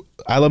fucking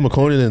I Love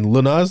McConan and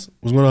Lil Nas?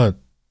 What's going on?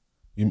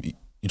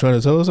 You trying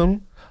to tell us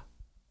something?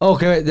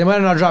 Okay, wait, they might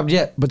have not dropped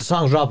yet, but the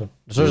song's dropping.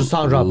 So there's a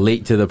song dropping.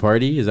 Late to the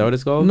party? Is that what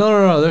it's called?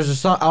 No. There's a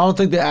song. I don't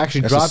think they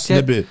actually That's dropped a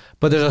yet. snippet.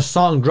 But there's a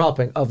song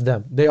dropping of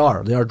them. They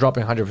are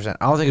dropping 100%.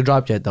 I don't think it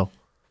dropped yet though.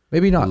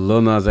 Maybe not.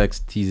 Lil Nas X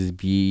teases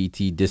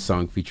BET diss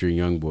song featuring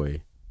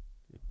Youngboy.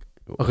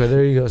 Okay,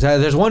 there you go. So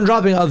there's one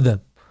dropping of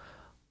them.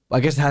 I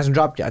guess it hasn't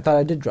dropped yet. I thought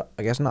I did drop.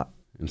 I guess not.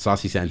 And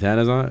Saucy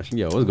Santana's on it?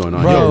 Yo, what's going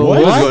on Bro, here?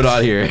 what? What's going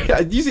on here?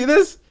 Do you see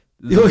this?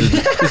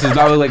 This does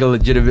not look like a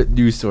legitimate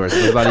news source.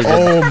 Let's not even,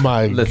 Oh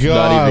my let's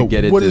god! not even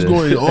get into What is this.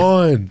 going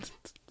on?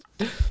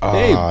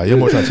 You're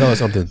more trying to tell us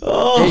something.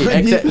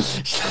 Hey,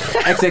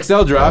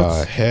 XXL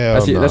dropped.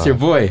 Hell That's your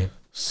boy.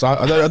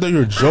 I thought you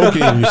were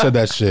joking when you said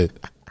that shit.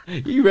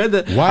 You read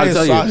that? Why is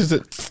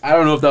I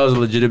don't know if that was a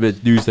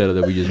legitimate news title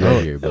that we just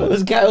read here, but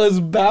This guy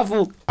was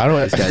baffled. I don't.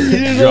 this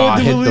guy's jaw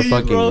hit the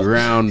fucking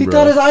ground, He bro.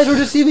 thought his eyes were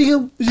deceiving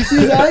him. Did you see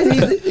his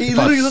eyes? He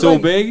literally looked so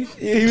like, big.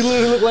 He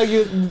literally looked like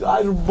his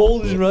eyes were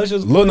bulging.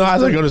 Lil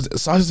Nas like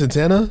Saucy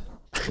Santana.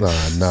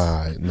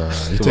 Nah.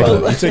 You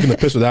taking the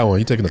piss with that one.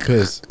 You taking the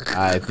piss.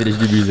 Alright, finish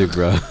the music,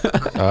 bro.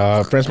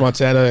 French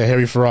Montana and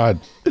Harry Fraud.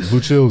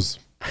 Blue Chills.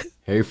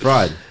 Harry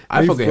Fraud.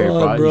 I fucking Harry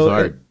Fraud. bro. He's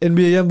hard.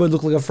 NBA Youngboy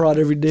look like a fraud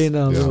every day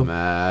now, Yo, bro.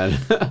 man. Leave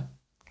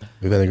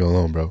that nigga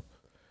alone, bro.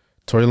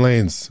 Tory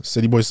Lanez,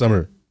 City Boy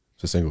Summer.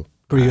 It's a single.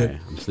 Pretty good.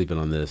 Alright, I'm sleeping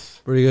on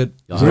this. Pretty good.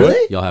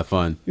 Y'all have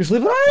fun. You're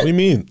sleeping on What it? do you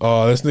mean?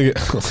 Oh, this nigga.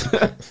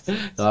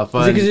 Y'all have Is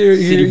fun. it because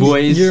City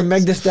Boys. you're a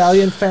Meg Thee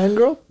Stallion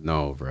fangirl?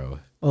 No, bro.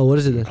 Oh, what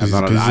is it then? I'm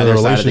not on He's in either a side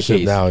of the relationship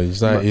case. now.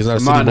 He's not a I'm City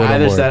not Boy on no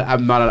either more. side.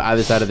 I'm not on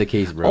either side of the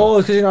case, bro. Oh,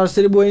 it's because you're not a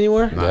city boy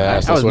anymore? Nah, Yes, I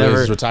that's was what it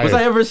never. is. Retired. Was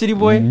I ever a city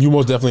boy? You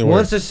most definitely were.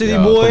 Once a city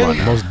Yo, boy, come on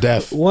now. Most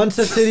deaf. once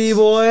a city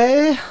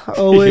boy,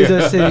 always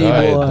a city All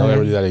right, boy. don't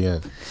ever do that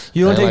again.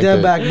 You don't I take like that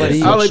the- back,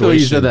 buddy. I don't like the way you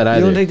said that You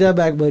either. don't take that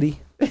back, buddy.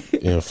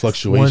 Yeah,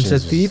 fluctuations. Once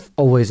a thief,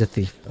 always a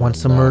thief.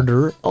 Once a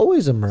murderer,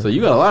 always a murderer. So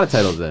you got a lot of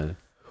titles then.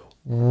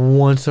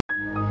 Once a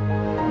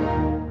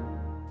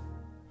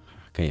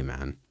Okay,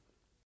 man.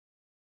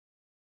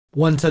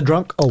 once a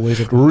drunk, always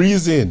a drunk.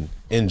 Reason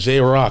and J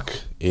Rock.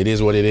 It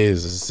is what it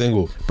is. It's a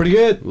single. Pretty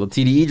good. Little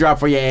TDE drop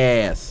for your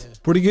ass.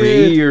 Pretty For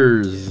good.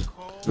 years.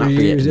 Not for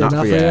your, Yeah, not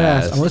for your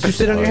ass. Unless you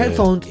sit on your yeah.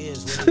 headphones.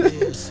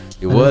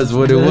 It was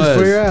what it That's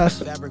for your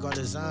was.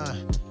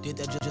 ass.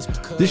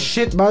 This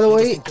shit, by the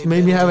way,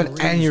 made me have an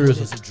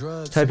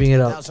aneurysm typing it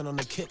out.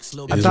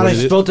 I thought I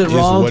spelled it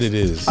wrong. What it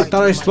is. I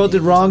thought I spelled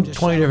it wrong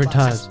 20 different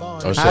times. Oh,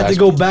 shit, I had to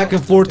go back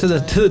and forth to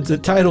the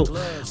title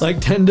like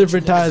 10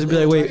 different times and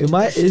be like, wait,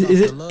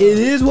 is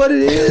it what it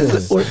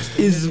is? Or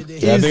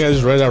Yeah, I think I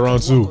just read that wrong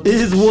too.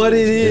 is what it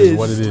It is? is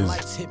what it is.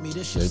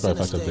 Yeah, you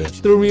probably fucked up there.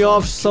 Threw me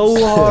off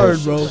so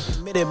hard, bro.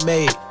 Minute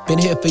made. Been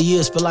here for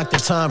years, feel like the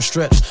time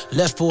stretched.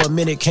 Left for a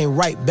minute, came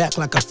right back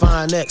like a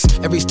fine X.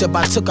 Every step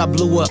I took, I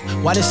blew up.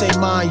 Why this ain't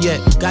mine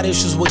yet? Got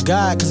issues with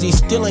God, cause he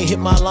still ain't hit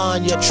my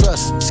line yet.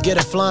 Trust, scared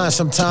of flying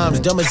sometimes.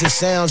 Dumb as it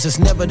sounds, it's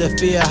never the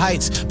fear of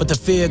heights, but the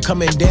fear of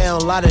coming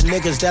down. A lot of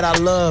niggas that I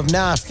love,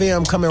 now I fear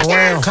I'm coming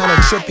round. Kinda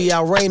trippy,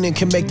 out raining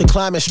can make the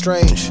climate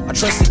strange. I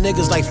trusted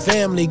niggas like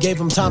family, gave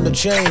them time to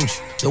change.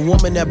 The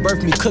woman that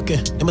birthed me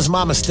cooking, them was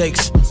my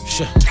mistakes.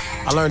 Shit.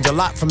 I learned a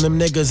lot from them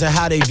niggas and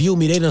how they view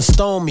me. They done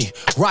stone me,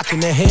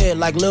 rocking their head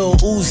like Lil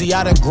Uzi.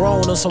 I done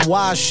grown on some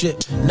wild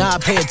shit. Now I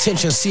pay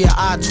attention, see an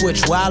eye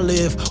twitch. Where I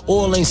live,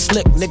 oil ain't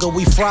slick, nigga,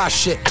 we fry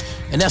shit.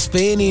 And that's for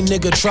any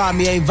nigga try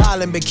me. Ain't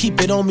violent, but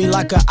keep it on me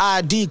like an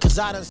ID. Cause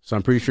I done. So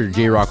I'm pretty sure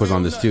J Rock was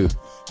on this too.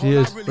 He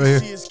is, right here.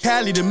 It's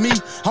Cali to me.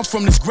 I'm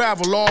from this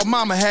gravel. All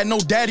mama had no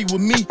daddy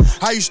with me.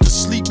 I used to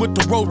sleep with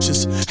the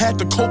roaches. Had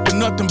to cope with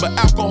nothing but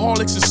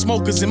alcoholics and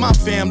smokers in my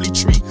family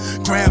tree.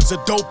 Grams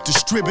of dope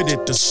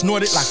distributed to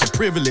snort it like a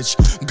privilege.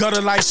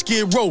 Gutter like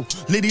Skid Row,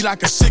 litty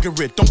like a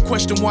cigarette. Don't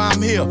question why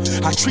I'm here.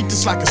 I treat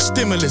this like a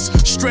stimulus.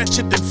 Stretch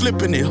it then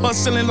flipping it.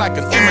 Hustling like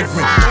an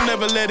immigrant. Don't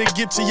ever let it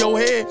get to your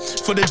head.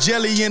 For the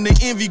jelly and the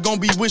envy, gon'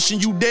 be wishing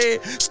you dead.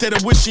 Instead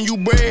of wishing you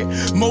bread.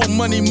 More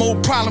money, more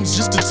problems,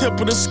 just the tip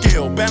of the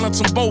scale. Balance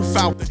them both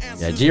out.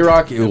 Yeah, J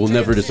Rock, it will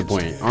never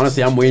disappoint.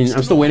 Honestly, I'm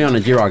still waiting on a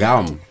J Rock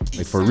album.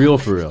 Like for real,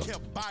 for real.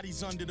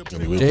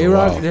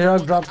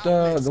 J-Rock dropped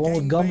the one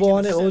with Gumbo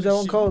on it. What was that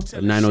one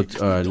called? 90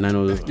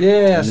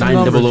 Yeah,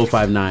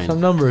 90059. Some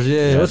numbers,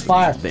 yeah. It was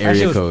fire. The area that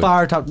shit code. was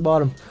fire top to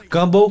bottom.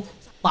 Gumbo,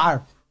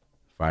 fire.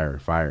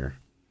 Fire.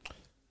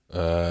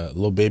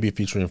 Lil Baby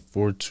featuring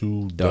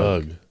 42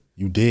 Doug.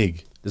 You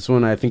dig? This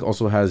one I think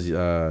also has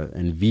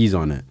and V's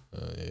on it.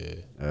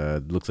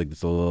 Looks like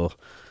it's a little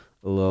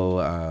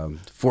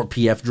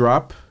 4PF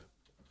drop.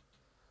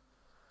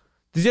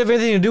 Does he have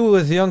anything to do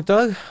with Young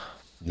Thug?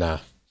 Nah,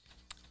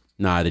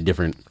 they're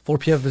different.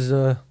 4PF is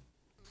what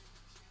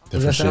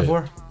does that stand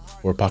for?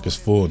 4 pockets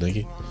full,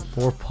 nigga.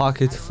 4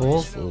 pockets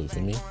full? Full, you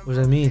feel me? What does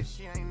that mean?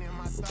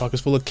 4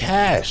 pockets full of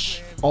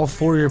cash. All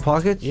 4 of your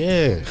pockets?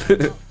 Yeah.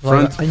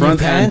 front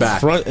and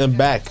back. Front and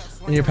back.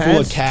 In your Full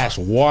pants? of cash.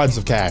 Wads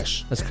of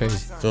cash. That's crazy.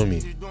 Feel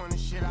me?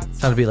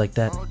 Trying to be like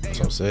that. That's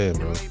what I'm saying,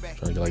 bro. Trying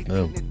to get like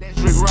them.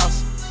 Rick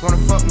Ross, wanna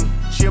fuck me.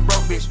 She a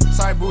broke bitch.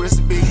 Sorry, boo, that's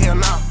a big hell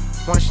now.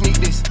 Wanna sneak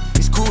this.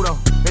 It's cool though.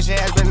 Bet your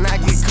ass better not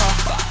get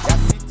caught. I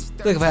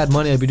feel like if I had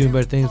money, I'd be doing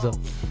better things though.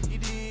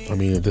 I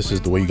mean, if this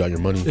is the way you got your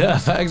money. Yeah,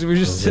 facts.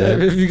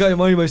 If you got your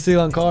money by sitting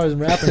on cars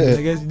and rapping,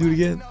 I guess you do it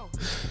again.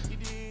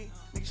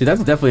 See, that's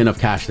definitely enough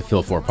cash to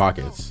fill 4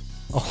 pockets.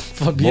 Oh,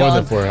 fuck, More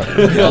than 4.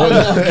 Beyond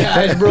enough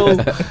cash, bro.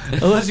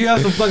 Unless you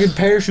have some fucking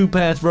parachute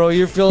pants, bro.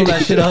 You're filling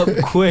that shit up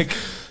quick.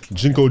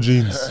 Jinko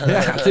jeans.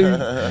 Yeah,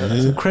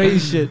 dude. Some crazy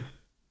shit.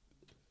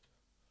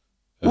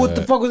 What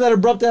the fuck was that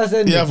abrupt ass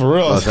ending? Yeah, for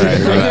real. Oh, sorry.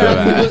 Give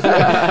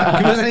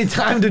us any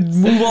time to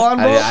move on,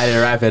 bro. I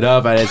didn't wrap it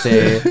up. I didn't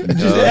say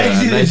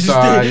nice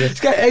song. This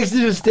guy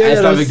exited and stared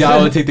at I us.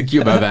 McDowell would take the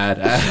cue. My bad.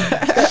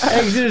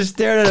 Exited and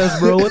stared at us,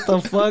 bro. What the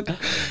fuck?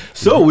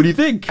 So, what do you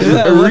think?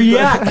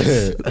 React.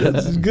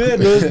 This is good,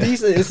 bro. It's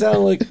decent. It sounded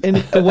like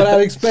what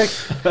I'd expect.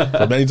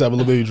 From any type of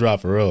Lil Baby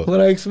drop, for real.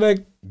 What I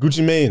expect.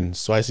 Gucci Mane,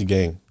 Swicey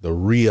Gang, the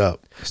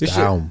re-up. This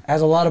shit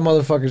has a lot of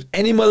motherfuckers.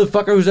 Any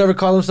motherfucker who's ever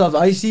called himself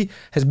Icy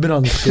has been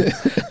on this shit.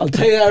 I'll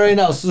tell you that right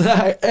now. So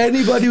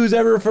anybody who's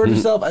ever referred to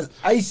himself as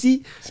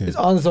Icy is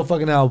on this whole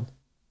fucking album.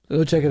 So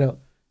go check it out.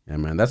 Yeah,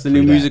 man. That's the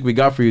new music we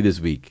got for you this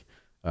week.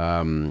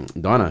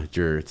 Donna,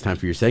 it's time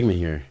for your segment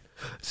here.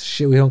 It's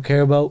shit we don't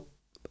care about,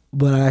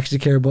 but I actually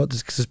care about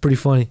this because it's pretty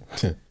funny.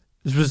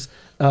 This was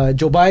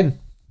Joe Biden.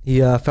 He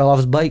fell off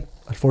his bike,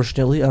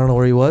 unfortunately. I don't know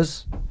where he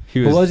was.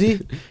 Where was he?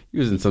 He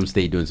was in some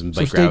state doing some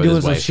bike ride with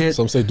his wife. Shit.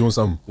 Some state doing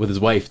something. With his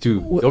wife,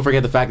 too. Don't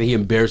forget the fact that he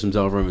embarrassed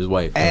himself in front of his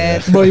wife.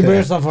 And, bro, he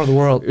embarrassed himself in front of the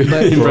world.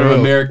 But in front of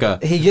America.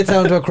 He gets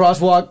out into a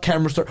crosswalk,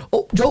 camera start.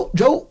 Oh,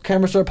 Joe.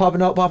 Camera start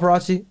popping out,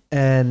 paparazzi.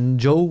 And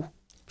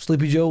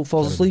Sleepy Joe,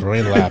 falls asleep.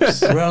 Brain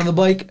lapse. Right on the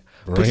bike.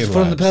 Puts his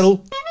foot on the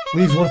pedal.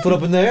 Leaves one foot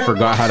up in there.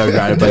 Forgot how to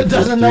ride a bike.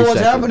 Doesn't know what's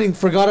happening.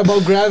 Forgot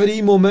about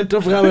gravity,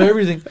 momentum, forgot about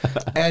everything.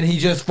 And he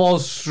just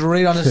falls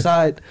straight on his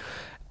side.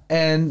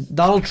 And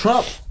Donald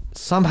Trump,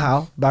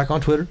 somehow, back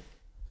on Twitter,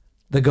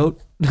 the GOAT,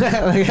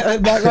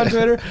 back on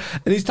Twitter,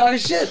 and he's talking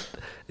shit.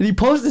 And he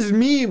posts this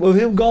meme of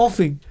him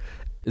golfing.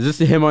 Is this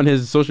him on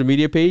his social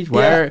media page?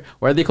 Why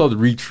are they called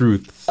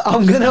retruths?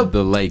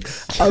 The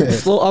likes. I'm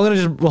gonna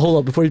just hold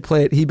up before you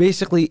play it. He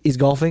basically is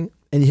golfing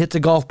and he hits a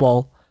golf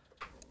ball,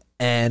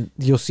 and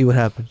you'll see what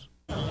happens.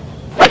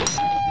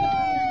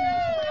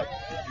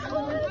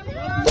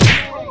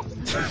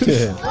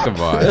 Come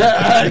on.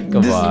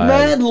 This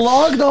man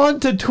logged on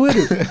to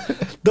Twitter.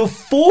 The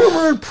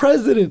former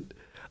president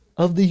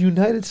of the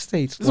United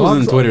States. This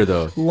wasn't Twitter,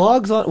 though.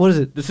 Logs on. What is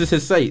it? This is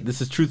his site.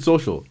 This is Truth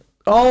Social.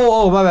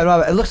 Oh, my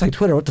bad. It looks like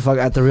Twitter. What the fuck?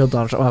 At the real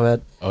Donald Trump. My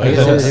bad. Oh,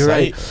 you're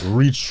right.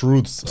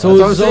 Retruths. So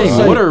what I'm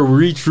saying. What are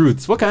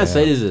retruths? What kind of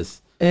site is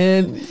this?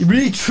 And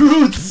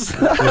retruths.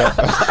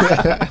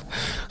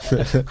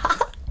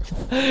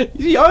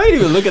 Y'all ain't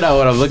even looking at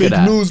what I'm looking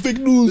at. Fake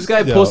news. This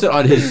guy posted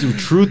on his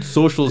Truth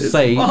Social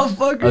site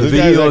motherfucker. a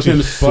video of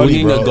him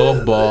swinging a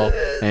golf ball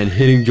and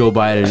hitting Joe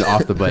Biden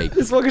off the bike.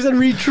 This fucker said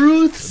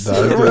retruths.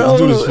 This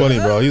dude is funny,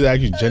 bro. He's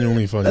actually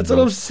genuinely funny. That's what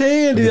I'm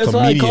saying, dude. That's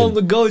why I call him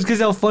the GOAT. It's because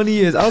how funny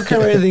he is. I don't care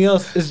about anything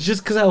else. It's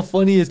just because how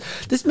funny he is.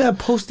 This man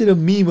posted a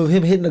meme of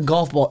him hitting a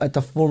golf ball at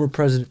the former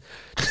president.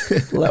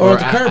 or at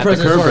the current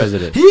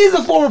president. He is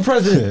the former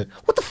president.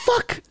 What the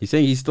fuck? He's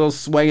saying he's still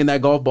swinging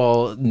that golf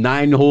ball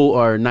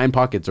 9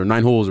 pockets or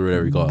 9 holes or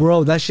whatever you call it.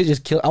 Bro, that shit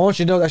just killed. I want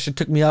you to know that shit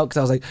took me out because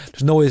I was like,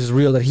 there's no way this is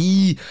real.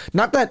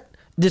 Not that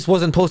this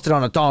wasn't posted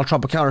on a Donald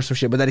Trump account or some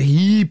shit, but that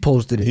he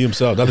posted it. He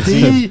himself, not the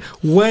team.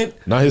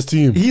 Not his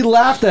team. He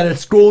laughed at it,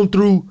 scrolling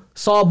through,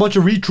 saw a bunch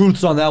of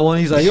retruths on that one.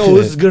 He's like, yo,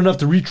 this is good enough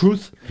to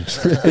retruth.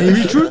 And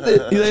he retruthed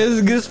it. He's like, this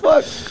is good as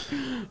fuck.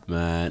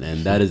 Man,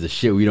 and that is the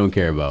shit we don't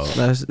care about.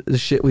 That's the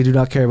shit we do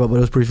not care about, but it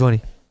was pretty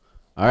funny.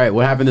 All right,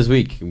 what happened this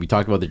week? We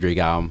talked about the Drake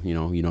album. You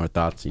know our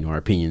thoughts, our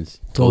opinions.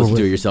 Go listen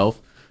to it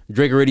yourself.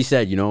 Drake already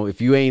said,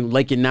 if you ain't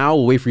like it now,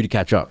 we'll wait for you to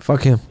catch up.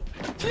 Fuck him.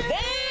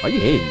 Why you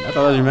hating? I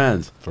thought that was your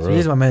man's. He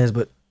is my man's,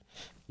 but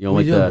you don't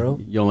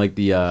like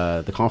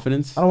the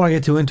confidence? I don't want to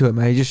get too into it,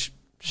 man. He just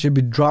should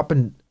be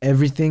dropping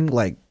everything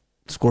like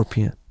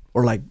Scorpion,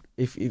 or like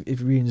if you're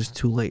reading just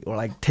too late, or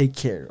like Take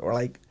Care, or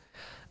like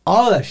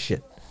all that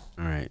shit.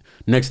 All right.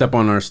 Next up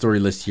on our story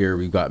list here,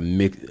 we've got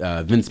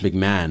Vince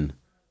McMahon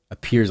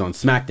appears on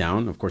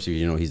SmackDown. Of course,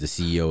 you know he's the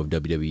CEO of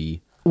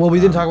WWE. Well,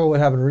 we didn't talk about what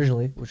happened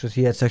originally, which was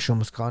he had sexual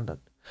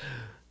misconduct.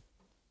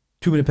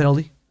 2-minute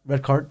penalty,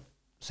 red card,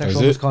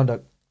 sexual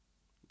misconduct.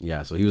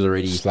 Yeah, so he was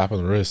already slap on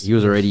the wrist. He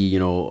was already,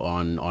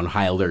 on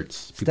high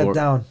alerts. Stepped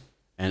down.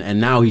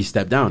 And now he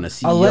stepped down as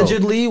CEO.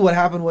 Allegedly, what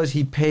happened was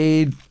he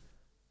paid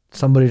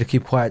somebody to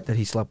keep quiet that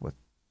he slept with.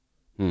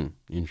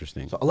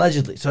 Interesting. So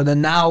allegedly. So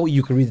then now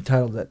you can read the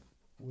title that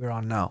we're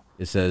on now.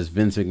 It says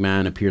Vince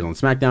McMahon appears on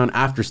SmackDown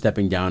after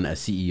stepping down as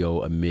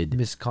CEO amid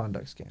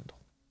misconduct scandal.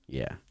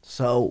 Yeah.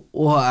 So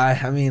well,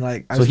 I mean,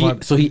 like,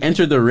 so he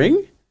entered the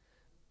ring.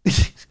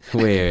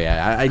 wait.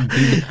 I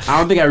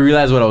don't think I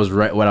realized what I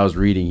was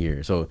reading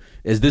here. So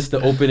is this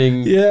the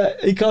opening? Yeah,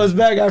 he comes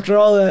back after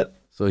all that.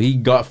 So he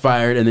got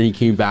fired and then he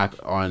came back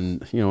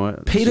on. You know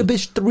what? Paid a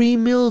bitch $3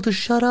 million to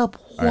shut up.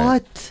 What?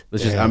 Right.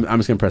 Let's just. I'm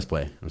just gonna press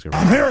play.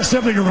 I'm here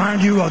simply to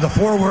remind you of the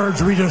 4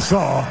 words we just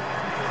saw,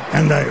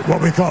 and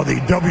what we call the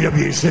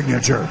WWE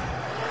signature.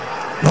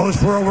 Those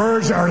 4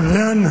 words are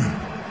then,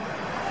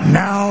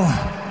 now,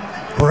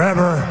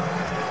 forever,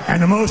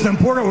 and the most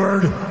important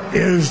word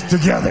is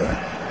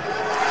together.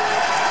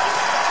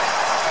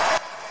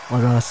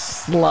 What a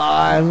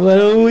slime.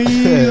 What a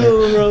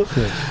wheel, bro.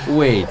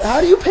 Wait. How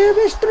do you pay a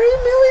bitch $3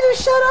 million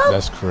to shut up?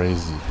 That's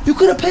crazy. You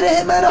could have paid a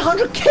hitman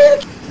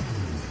 $100K.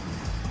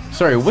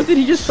 Sorry, what did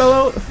he just spell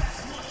out?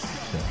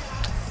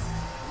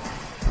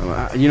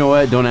 You know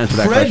what? Don't answer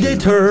that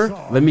Predator.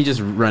 question. Let me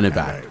just run it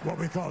back. What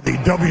we call the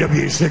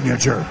WWE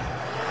signature.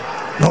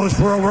 Those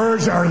 4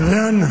 words are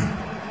then,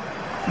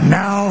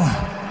 now,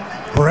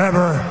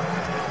 forever,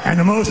 and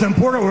the most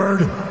important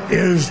word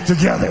is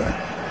together.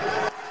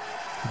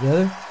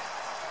 Together?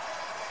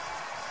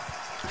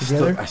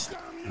 Together?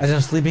 As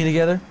in sleeping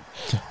together?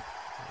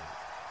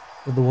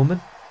 With the woman?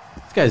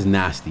 This guy's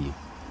nasty.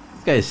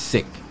 This guy is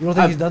sick. You don't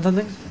think he's done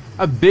something?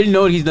 I've been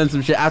knowing he's done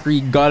some shit after he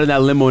got in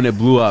that limo and it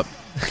blew up.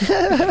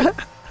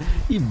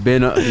 He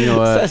been,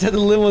 I said the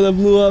limo that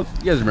blew up.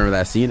 You guys remember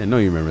that scene? I know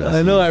you remember that scene.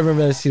 I know I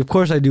remember that scene. Of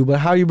course I do. But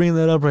how are you bringing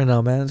that up right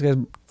now, man? This guy's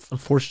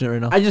unfortunate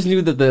right now. I just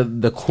knew that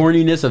the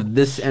corniness of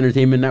this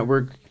entertainment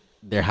network,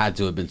 there had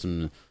to have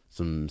been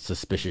some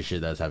suspicious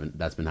shit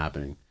that's been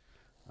happening.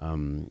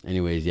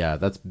 Anyways, yeah,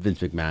 that's Vince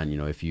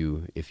McMahon.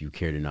 If you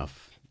cared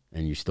enough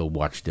and you still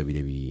watch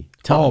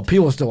WWE.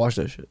 People still watch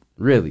that shit.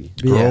 Really?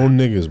 Grown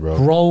niggas, bro.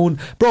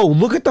 Bro.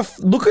 Look at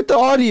the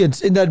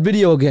audience in that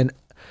video again.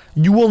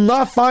 You will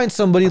not find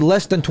somebody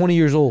less than 20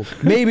 years old.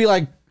 Maybe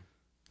like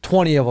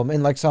 20 of them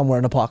in like somewhere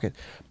in a pocket.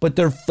 But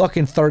they're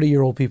fucking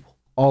 30-year-old people.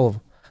 All of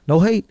them. No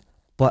hate.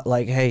 But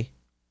like, hey,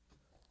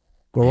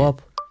 grow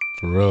up.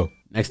 For real.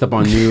 Next up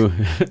on new.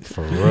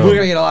 For real. We're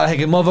gonna get a lot of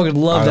hate. Motherfuckers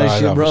love that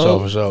shit, bro.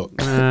 For sure.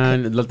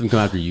 Man, let them come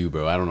after you,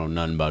 bro. I don't know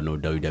nothing about no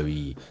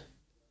WWE.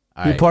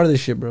 You're part of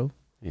this shit, bro.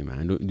 Hey,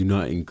 man, do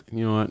not. You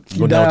know what?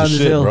 Going down with the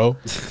shit, bro.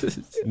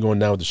 You're going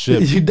down with the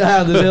shit. You die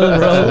on this hill,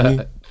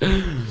 bro.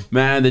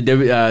 Man, the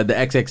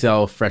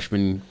XXL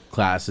freshman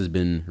class has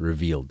been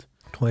revealed.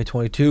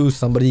 2022.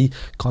 Somebody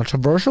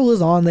controversial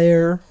is on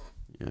there.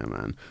 Yeah,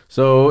 man.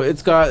 So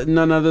it's got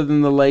none other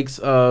than the likes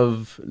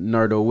of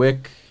Nardo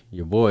Wick,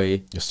 your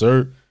boy. Yes,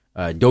 sir.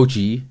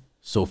 Dochi,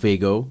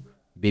 Sofago,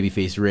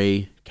 Babyface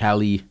Ray,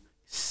 Cali,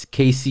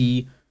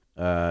 Casey,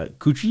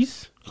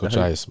 Coochies?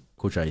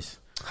 Coach Ice.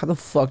 How the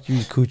fuck you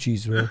use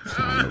coochies, bro?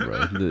 I don't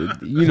know,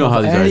 bro. You know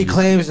how these are. And he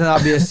claims to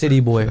not be a city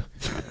boy.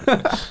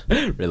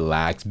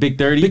 Relax. Big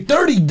 30. Big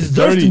 30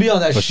 deserves to be on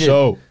that for shit.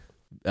 Sure.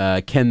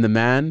 Ken the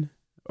Man.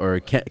 Or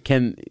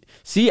Ken.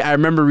 See, I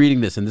remember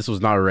reading this and this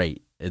was not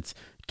right. It's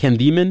Ken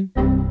Demon.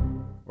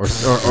 Or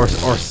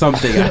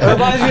something. It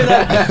reminds me of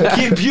that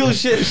Kid Peele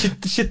shit.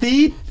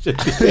 Shatheed?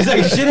 He's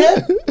like,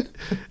 shithead?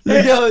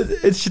 Yo,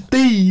 it's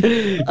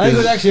Shatheed. I think it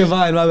was actually a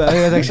vine, my bad. I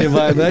think it was actually a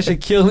vine. But that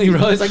shit killed me,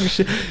 bro. It's like a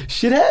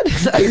shithead?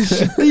 It's like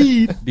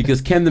Shatheed.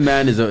 Because Ken the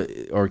Man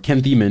or Ken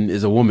Demon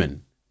is a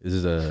woman.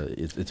 It's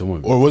a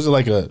woman. Or was it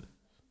like a...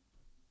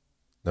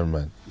 Never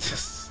mind.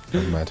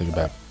 Take it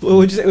back. What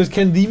would you say? It was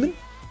Ken Demon?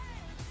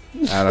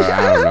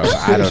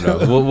 I don't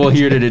know. We'll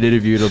hear it in an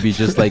interview. It'll be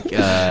just like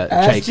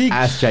ass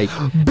cheek.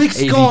 Big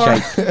Scar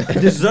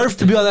deserves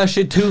to be on that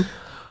shit too.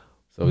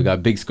 So we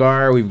got Big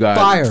Scar. We've got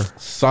Fire.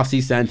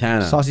 Saucy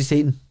Santana. Saucy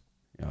Satan.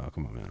 Oh,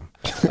 come on, man.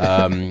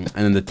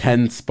 And then the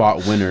 10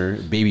 spot winner,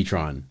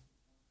 Babytron.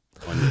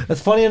 That's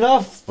funny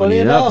enough. Funny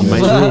enough.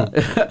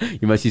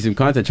 You might see some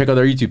content. Check out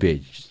our YouTube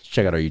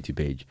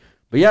page.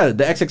 But yeah,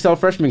 the XXL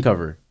freshman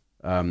cover.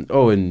 10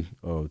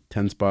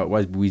 spot. Why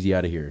is Weezy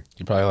out of here?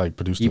 He probably like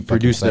produced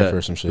the cipher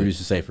or some shit. Produced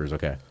the ciphers.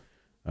 Okay.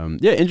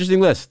 Yeah,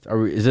 interesting list.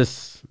 Is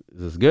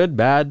this good?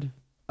 Bad?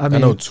 I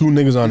know 2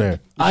 niggas on there.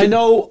 I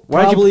know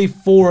probably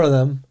 4 of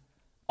them.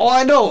 Oh,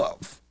 I know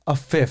a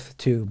 5th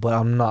too, but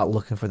I'm not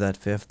looking for that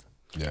 5th.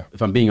 Yeah.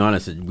 If I'm being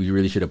honest, we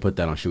really should have put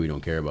that on shit we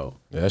don't care about.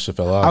 Yeah, that shit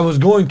fell off. I was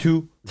going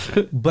to,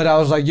 but I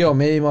was like, yo,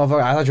 maybe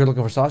motherfucker. I thought you were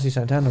looking for Saucy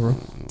Santana, bro.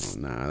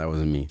 Nah, that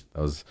wasn't me.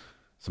 That was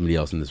somebody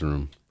else in this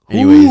room.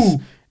 Anyways,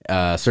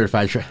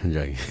 certified. I'm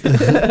joking.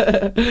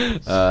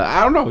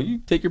 I don't know. You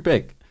take your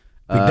pick.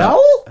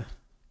 McDowell?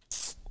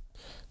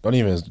 Don't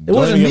even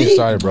wasn't get me me.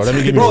 started, bro. Let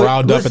me get me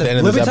riled up at the end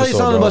of this Let me tell you episode,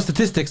 something bro. about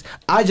statistics.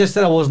 I just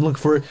said I wasn't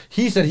looking for it.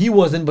 He said he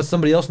wasn't, but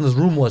somebody else in this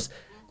room was.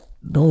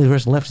 The only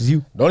person left is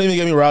you. Don't even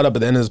get me riled up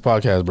at the end of this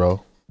podcast,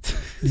 bro.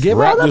 Get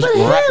riled up at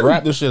him.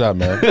 Wrap this shit up,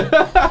 man. Let's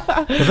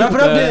wrap it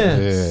up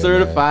then. Yeah,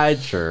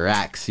 Certified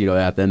tracks. You know,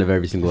 at the end of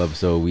every single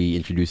episode, we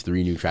introduce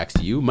 3 new tracks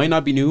to you. Might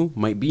not be new,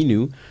 might be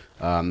new.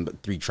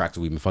 But 3 tracks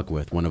that we've been fucking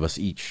with, one of us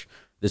each.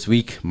 This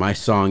week, my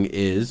song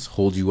is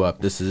 "Hold You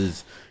Up." This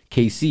is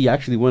KC,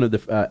 actually one of the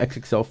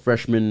XXL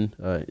freshmen,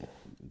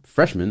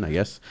 I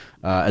guess,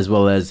 as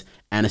well as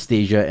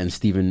Anastasia and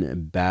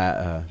Stephen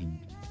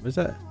what is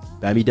that?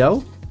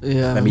 Bamidele?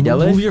 Yeah.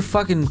 Bamidele? Move your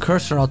fucking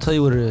cursor and I'll tell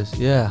you what it is.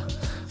 Yeah.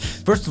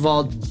 First of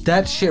all,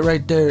 that shit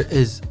right there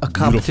is a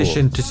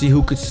competition to see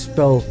who could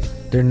spell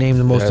their name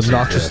the most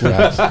obnoxiously.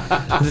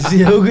 To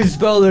see who could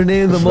spell their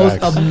name the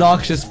most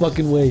obnoxious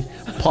fucking way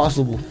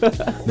possible.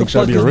 Make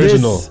sure to be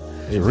original.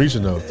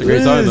 Original. It's a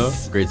great song, though.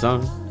 Great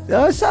song.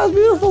 Yeah, it sounds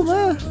beautiful,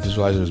 man.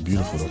 Visualizer is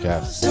beautiful, though,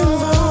 Cap.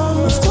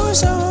 Of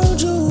course I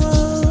hold you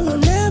up. I'll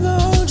never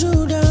hold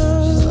you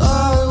down.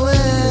 Always.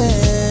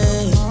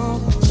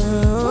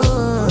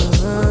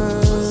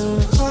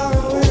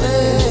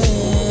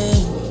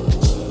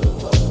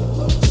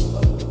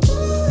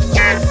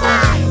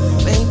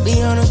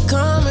 Maybe on a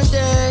common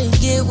day,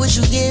 get what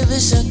you give,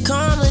 it's a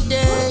common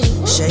day.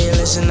 Say you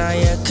listen, I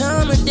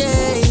accommodate.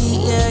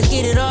 Yeah,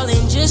 get it all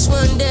in just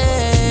one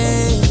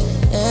day.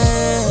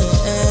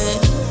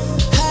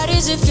 How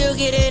does it feel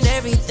getting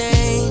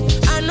everything?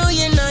 I know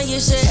you're not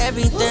used to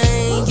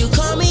everything. You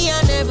call me,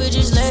 I never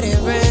just let it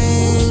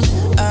ring.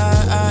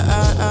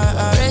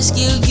 I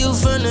rescued you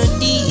from the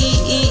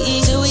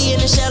DEE. Till we in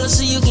the shallow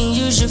so you can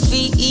use your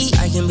feet.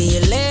 I can be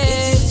your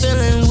leg,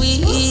 feeling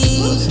weak.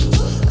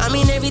 I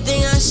mean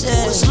everything I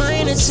said was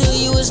minor to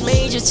you, was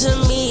major to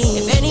me.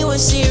 If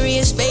anyone's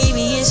serious,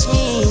 baby, it's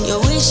me. Your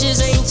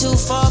wishes ain't too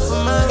far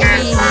from my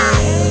reach.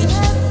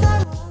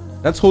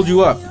 That's "Hold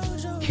You Up."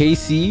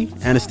 KC,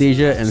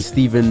 Anastasia, and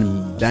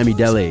Stephen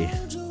Bamidele.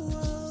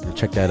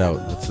 Check that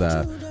out. That's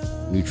a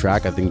new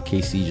track. I think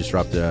KC just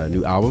dropped a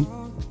new album,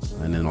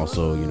 and then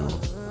also, you know,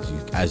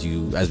 as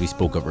we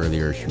spoke of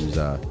earlier, she was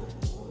a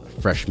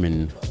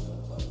freshman,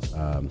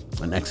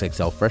 an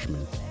XXL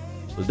freshman.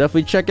 So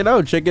definitely check it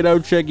out. Check it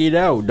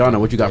out. Donna,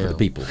 what you got for the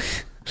people?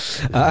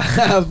 I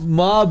have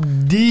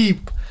Mob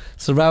Deep,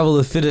 "Survival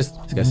of the Fittest."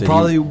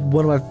 Probably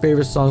one of my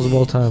favorite songs of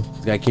all time.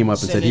 This guy came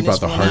up and said he brought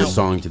the hardest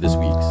song to this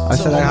week's. I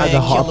said I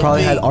had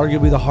probably had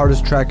arguably the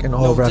hardest track in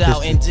all of rap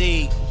history.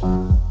 Indeed.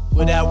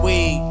 Without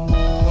weed, you know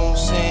what I'm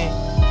saying?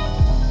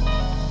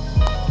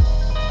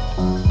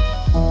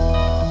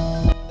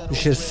 This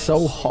shit's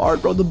so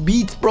hard, bro. The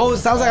beats, bro. It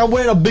sounds like I'm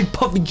wearing a big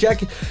puffy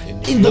jacket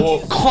in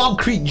the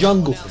concrete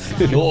jungle.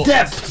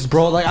 Depths,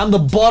 bro. Like I'm the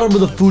bottom of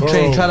the food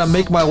chain trying to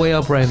make my way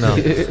up right now.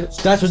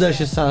 That's what that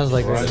shit sounds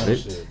like right now.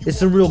 It's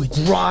some real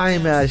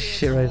grime ass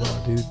shit right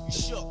now, dude.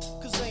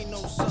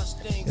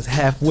 It's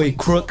halfway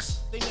crooks.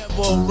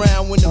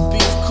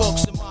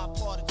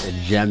 And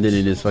jammed it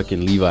in his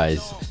fucking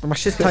Levi's. My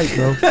shit's tight,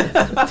 bro.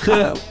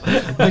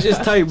 My shit's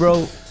tight,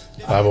 bro.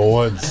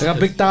 501s. I got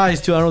big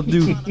thighs too. I don't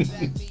do.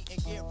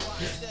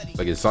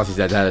 Fucking saucy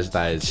Santana's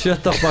thighs.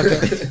 Shut the fuck up.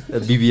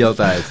 BBL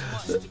thighs.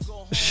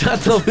 Shut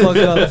the fuck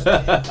up.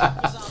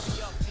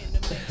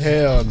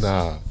 Hell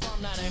nah.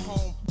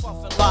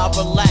 Live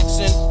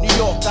relaxing, New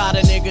York got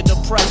a nigga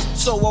depressed,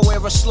 so I wear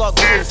a slug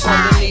proof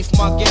underneath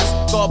my guest.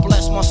 God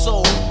bless my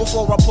soul.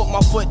 Before I put my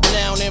foot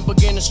down and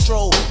begin to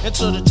stroll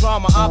into the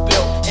drama I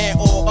built, and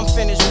all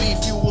unfinished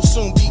beef, you will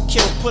soon be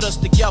killed. Put us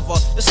together,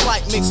 it's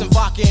like mixing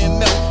vodka and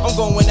milk. I'm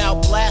going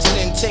out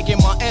blasting, taking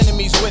my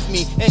enemies with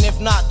me, and if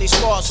not, they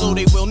scar so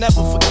they will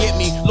never forget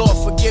me. Lord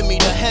forgive me,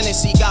 the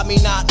Hennessy got me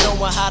not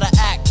knowing how to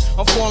act.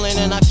 I'm falling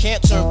and I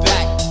can't turn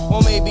back. Or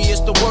maybe it's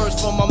the words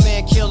from my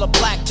man Killer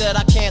Black that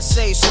I can't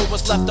say, so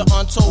it's left an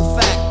untold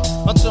fact.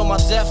 Until my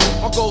death,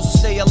 my goals to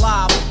stay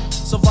alive.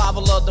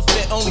 Survival of the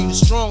fit, only the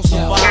strong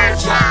survive.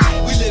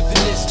 We live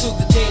in this till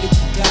the day that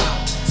we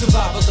die.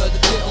 Survival of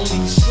the fit, only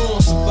the strong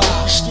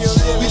survive.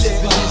 We live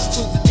in this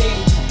till the day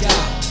that we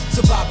die.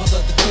 Survival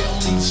of the fit,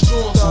 only the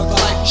strong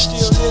survive.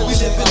 We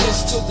live in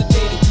this till the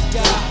day that we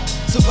die.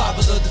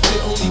 Survival of the fit,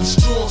 only the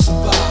strong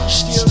survive.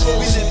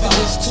 We live in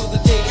this till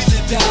the day that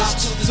we die.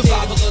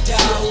 Survival of the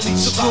fit, only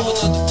the strong.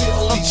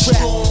 I'm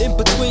trapped in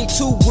between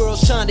two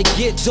worlds trying to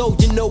get dough.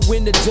 You know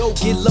when the dough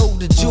get low,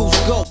 the juice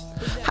go.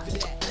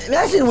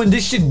 Imagine when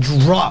this shit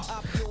dropped.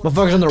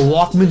 Motherfuckers on their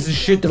Walkmans and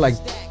shit, they're like,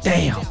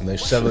 damn. And they're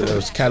selling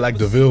those Cadillac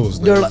DeVilles.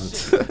 They're like,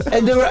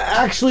 and they were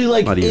actually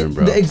like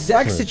the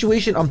exact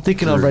situation I'm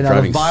thinking of right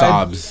now. The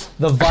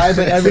vibe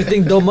and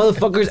everything. Though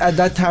motherfuckers at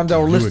that time that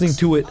were listening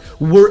to it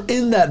were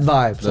in that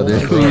vibe. So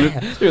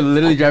they're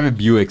literally driving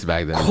Buicks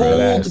back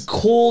then.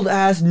 Cold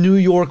ass New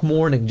York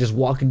morning, just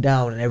walking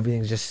down and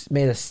everything's just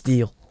made of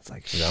steel. It's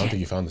like shit. I don't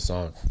think you found the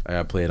song. I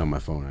gotta play it on my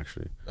phone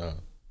actually. The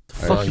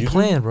fuck you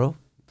playing, bro?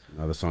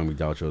 The song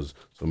McDowell chose.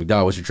 So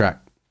McDowell, what's your track?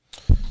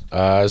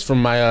 It's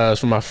from my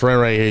friend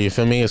right here. You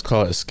feel me? It's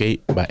called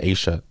 "Escape" by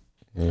Aisha.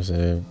 You know what I'm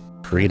saying?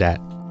 Pre that.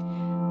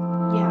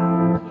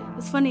 Yeah,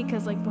 it's funny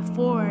because like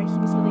before he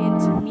was really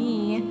into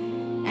me,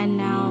 and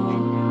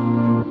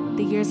now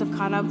the years have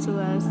caught up to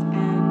us,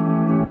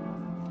 and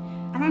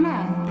I don't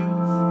know.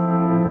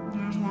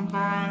 There's one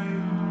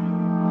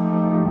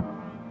vibe.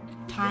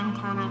 Time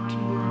caught up to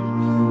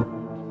us.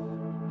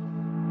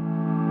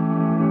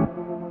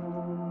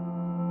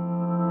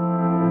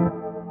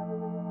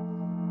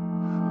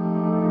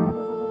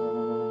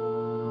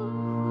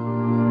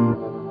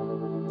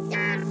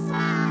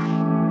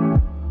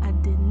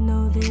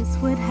 This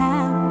would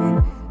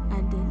happen.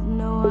 I didn't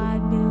know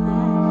I'd be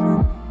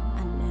laughing.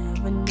 I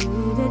never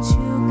knew that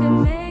you could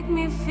make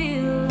me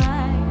feel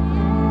like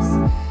this.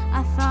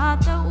 I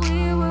thought that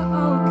we were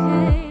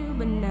okay,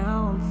 but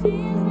now I'm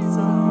feeling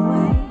some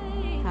way.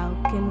 How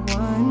can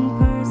one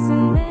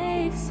person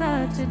make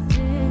such a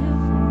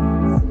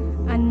difference?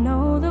 I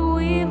know that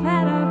we've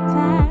had our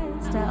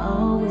past. I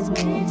always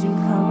made you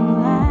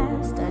come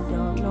last. I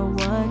don't know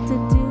what to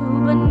do,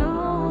 but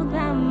know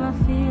that my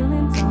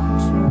feelings are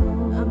true.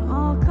 I'm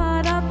all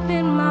caught up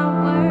in my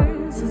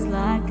words. It's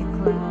like a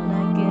cloud,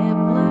 I get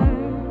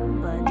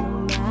blurred. But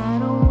no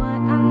matter what,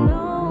 I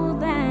know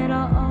that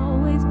I'll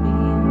always be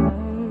heard.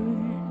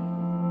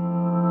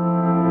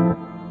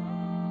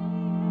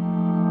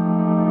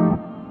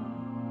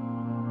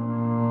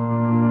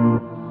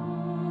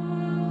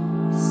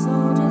 So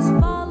just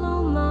follow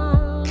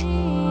my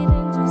lead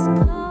and just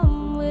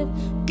come with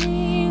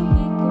me. We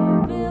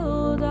can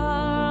build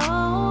our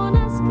own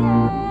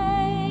escape.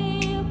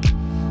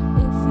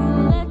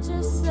 Let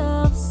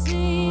yourself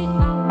see, I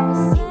will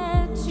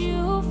set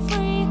you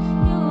free.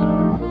 You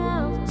don't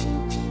have to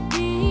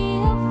be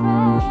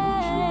afraid.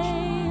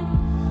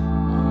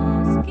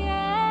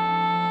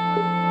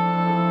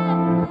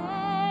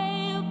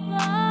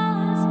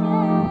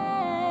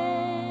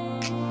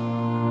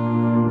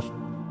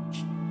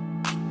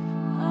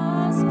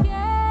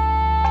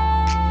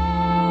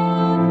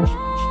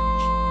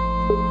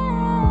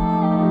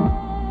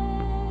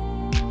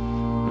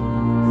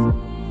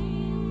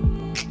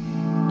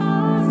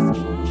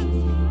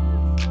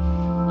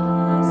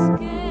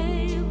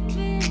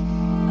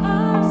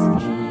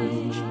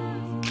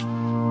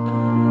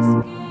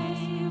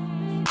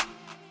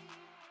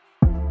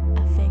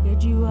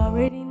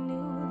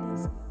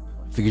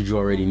 Figured you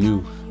already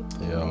knew.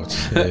 Yo,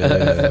 shit.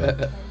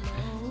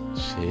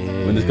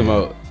 When did this come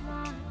out?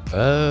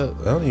 I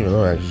don't even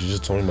know. Actually, you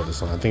just told me about this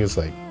song. I think it's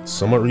like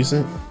somewhat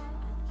recent.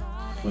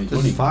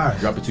 This is fire.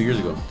 Dropped it 2 years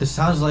ago. This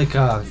sounds like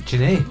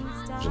Janae.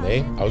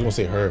 Janae? I was gonna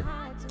say her.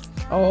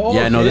 Oh,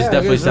 yeah, no, this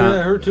definitely sounds.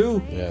 Her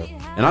too. Yeah.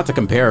 And not to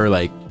compare,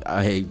 like,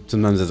 I hate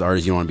sometimes as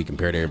artists you don't want to be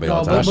compared to everybody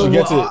all the time. She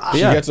gets it. She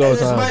gets it all the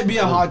time. This might be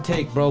a hot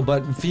take, bro,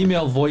 but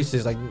female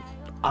voices, like,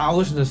 I'll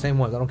listen to the same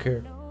ones. I don't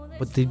care,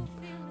 but they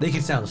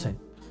can sound the same.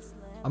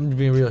 I'm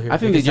being real here. I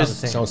think they just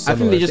sound I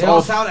think they just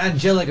all sound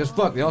angelic as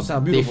fuck. They all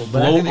sound beautiful. They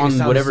but I think float they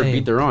can on whatever the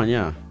beat they're on.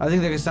 Yeah. I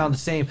think they can sound the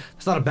same.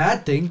 It's not a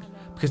bad thing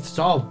because it's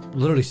all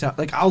literally sound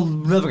like I'll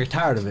never get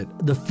tired of it.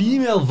 The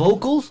female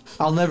vocals,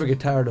 I'll never get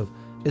tired of.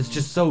 It's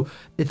just so.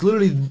 It's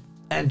literally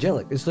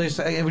angelic. It's like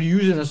when you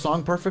use it in a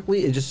song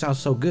perfectly, it just sounds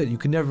so good. You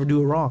can never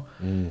do it wrong.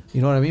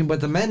 You know what I mean? But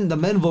the men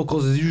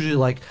vocals is usually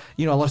like,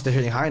 you know, unless they're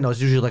hitting high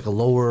notes, usually like a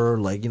lower,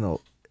 like, you know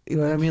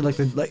what I mean? Like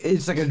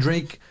it's like a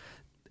Drake.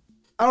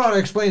 I don't know how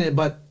to explain it,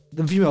 but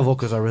the female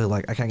vocals are really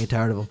like, I can't get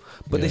tired of them,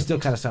 but they still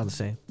kind of sound the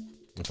same.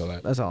 I feel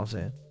that. That's all I'm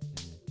saying.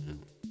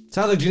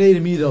 Sounds like Janae to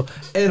me though,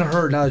 and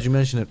her. Now that you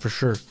mention it, for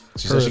sure.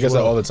 She said she gets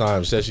that all the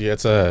time. She said she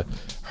gets her,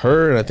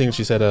 and I think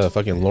she said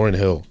fucking Lauryn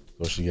Hill.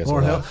 So she gets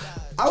Lauryn Hill.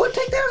 I would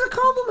take that as a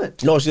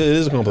compliment. No, it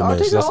is a compliment.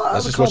 That's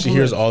just what she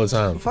hears all the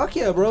time. Fuck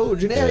yeah, bro.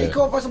 Janae, you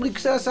call for somebody who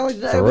sound like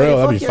Janae. For real,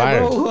 that'd be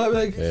fire.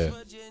 Like,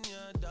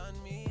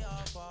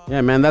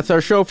 Yeah, man, that's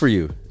our show for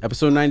you.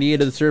 Episode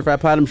 98 of the Certified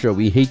Platinum Show.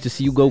 We hate to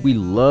see you go. We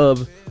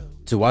love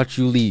to watch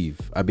you leave.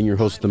 I've been your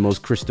host,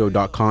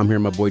 themostchristo.com. Here,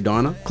 my boy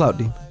Donna. Clout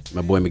D.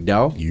 My boy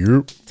McDowell.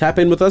 Yep. Tap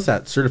in with us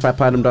at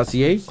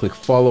certifiedplatinum.ca. Click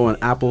follow on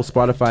Apple,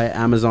 Spotify,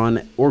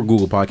 Amazon, or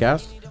Google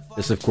Podcasts.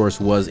 This, of course,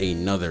 was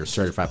another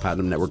Certified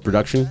Platinum Network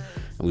production,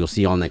 and we'll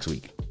see y'all next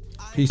week.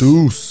 Peace.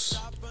 Deuce.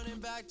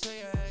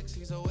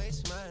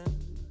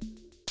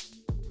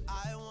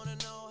 I wanna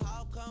know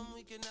how come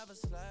we can never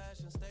slash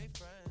and stay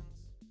friends.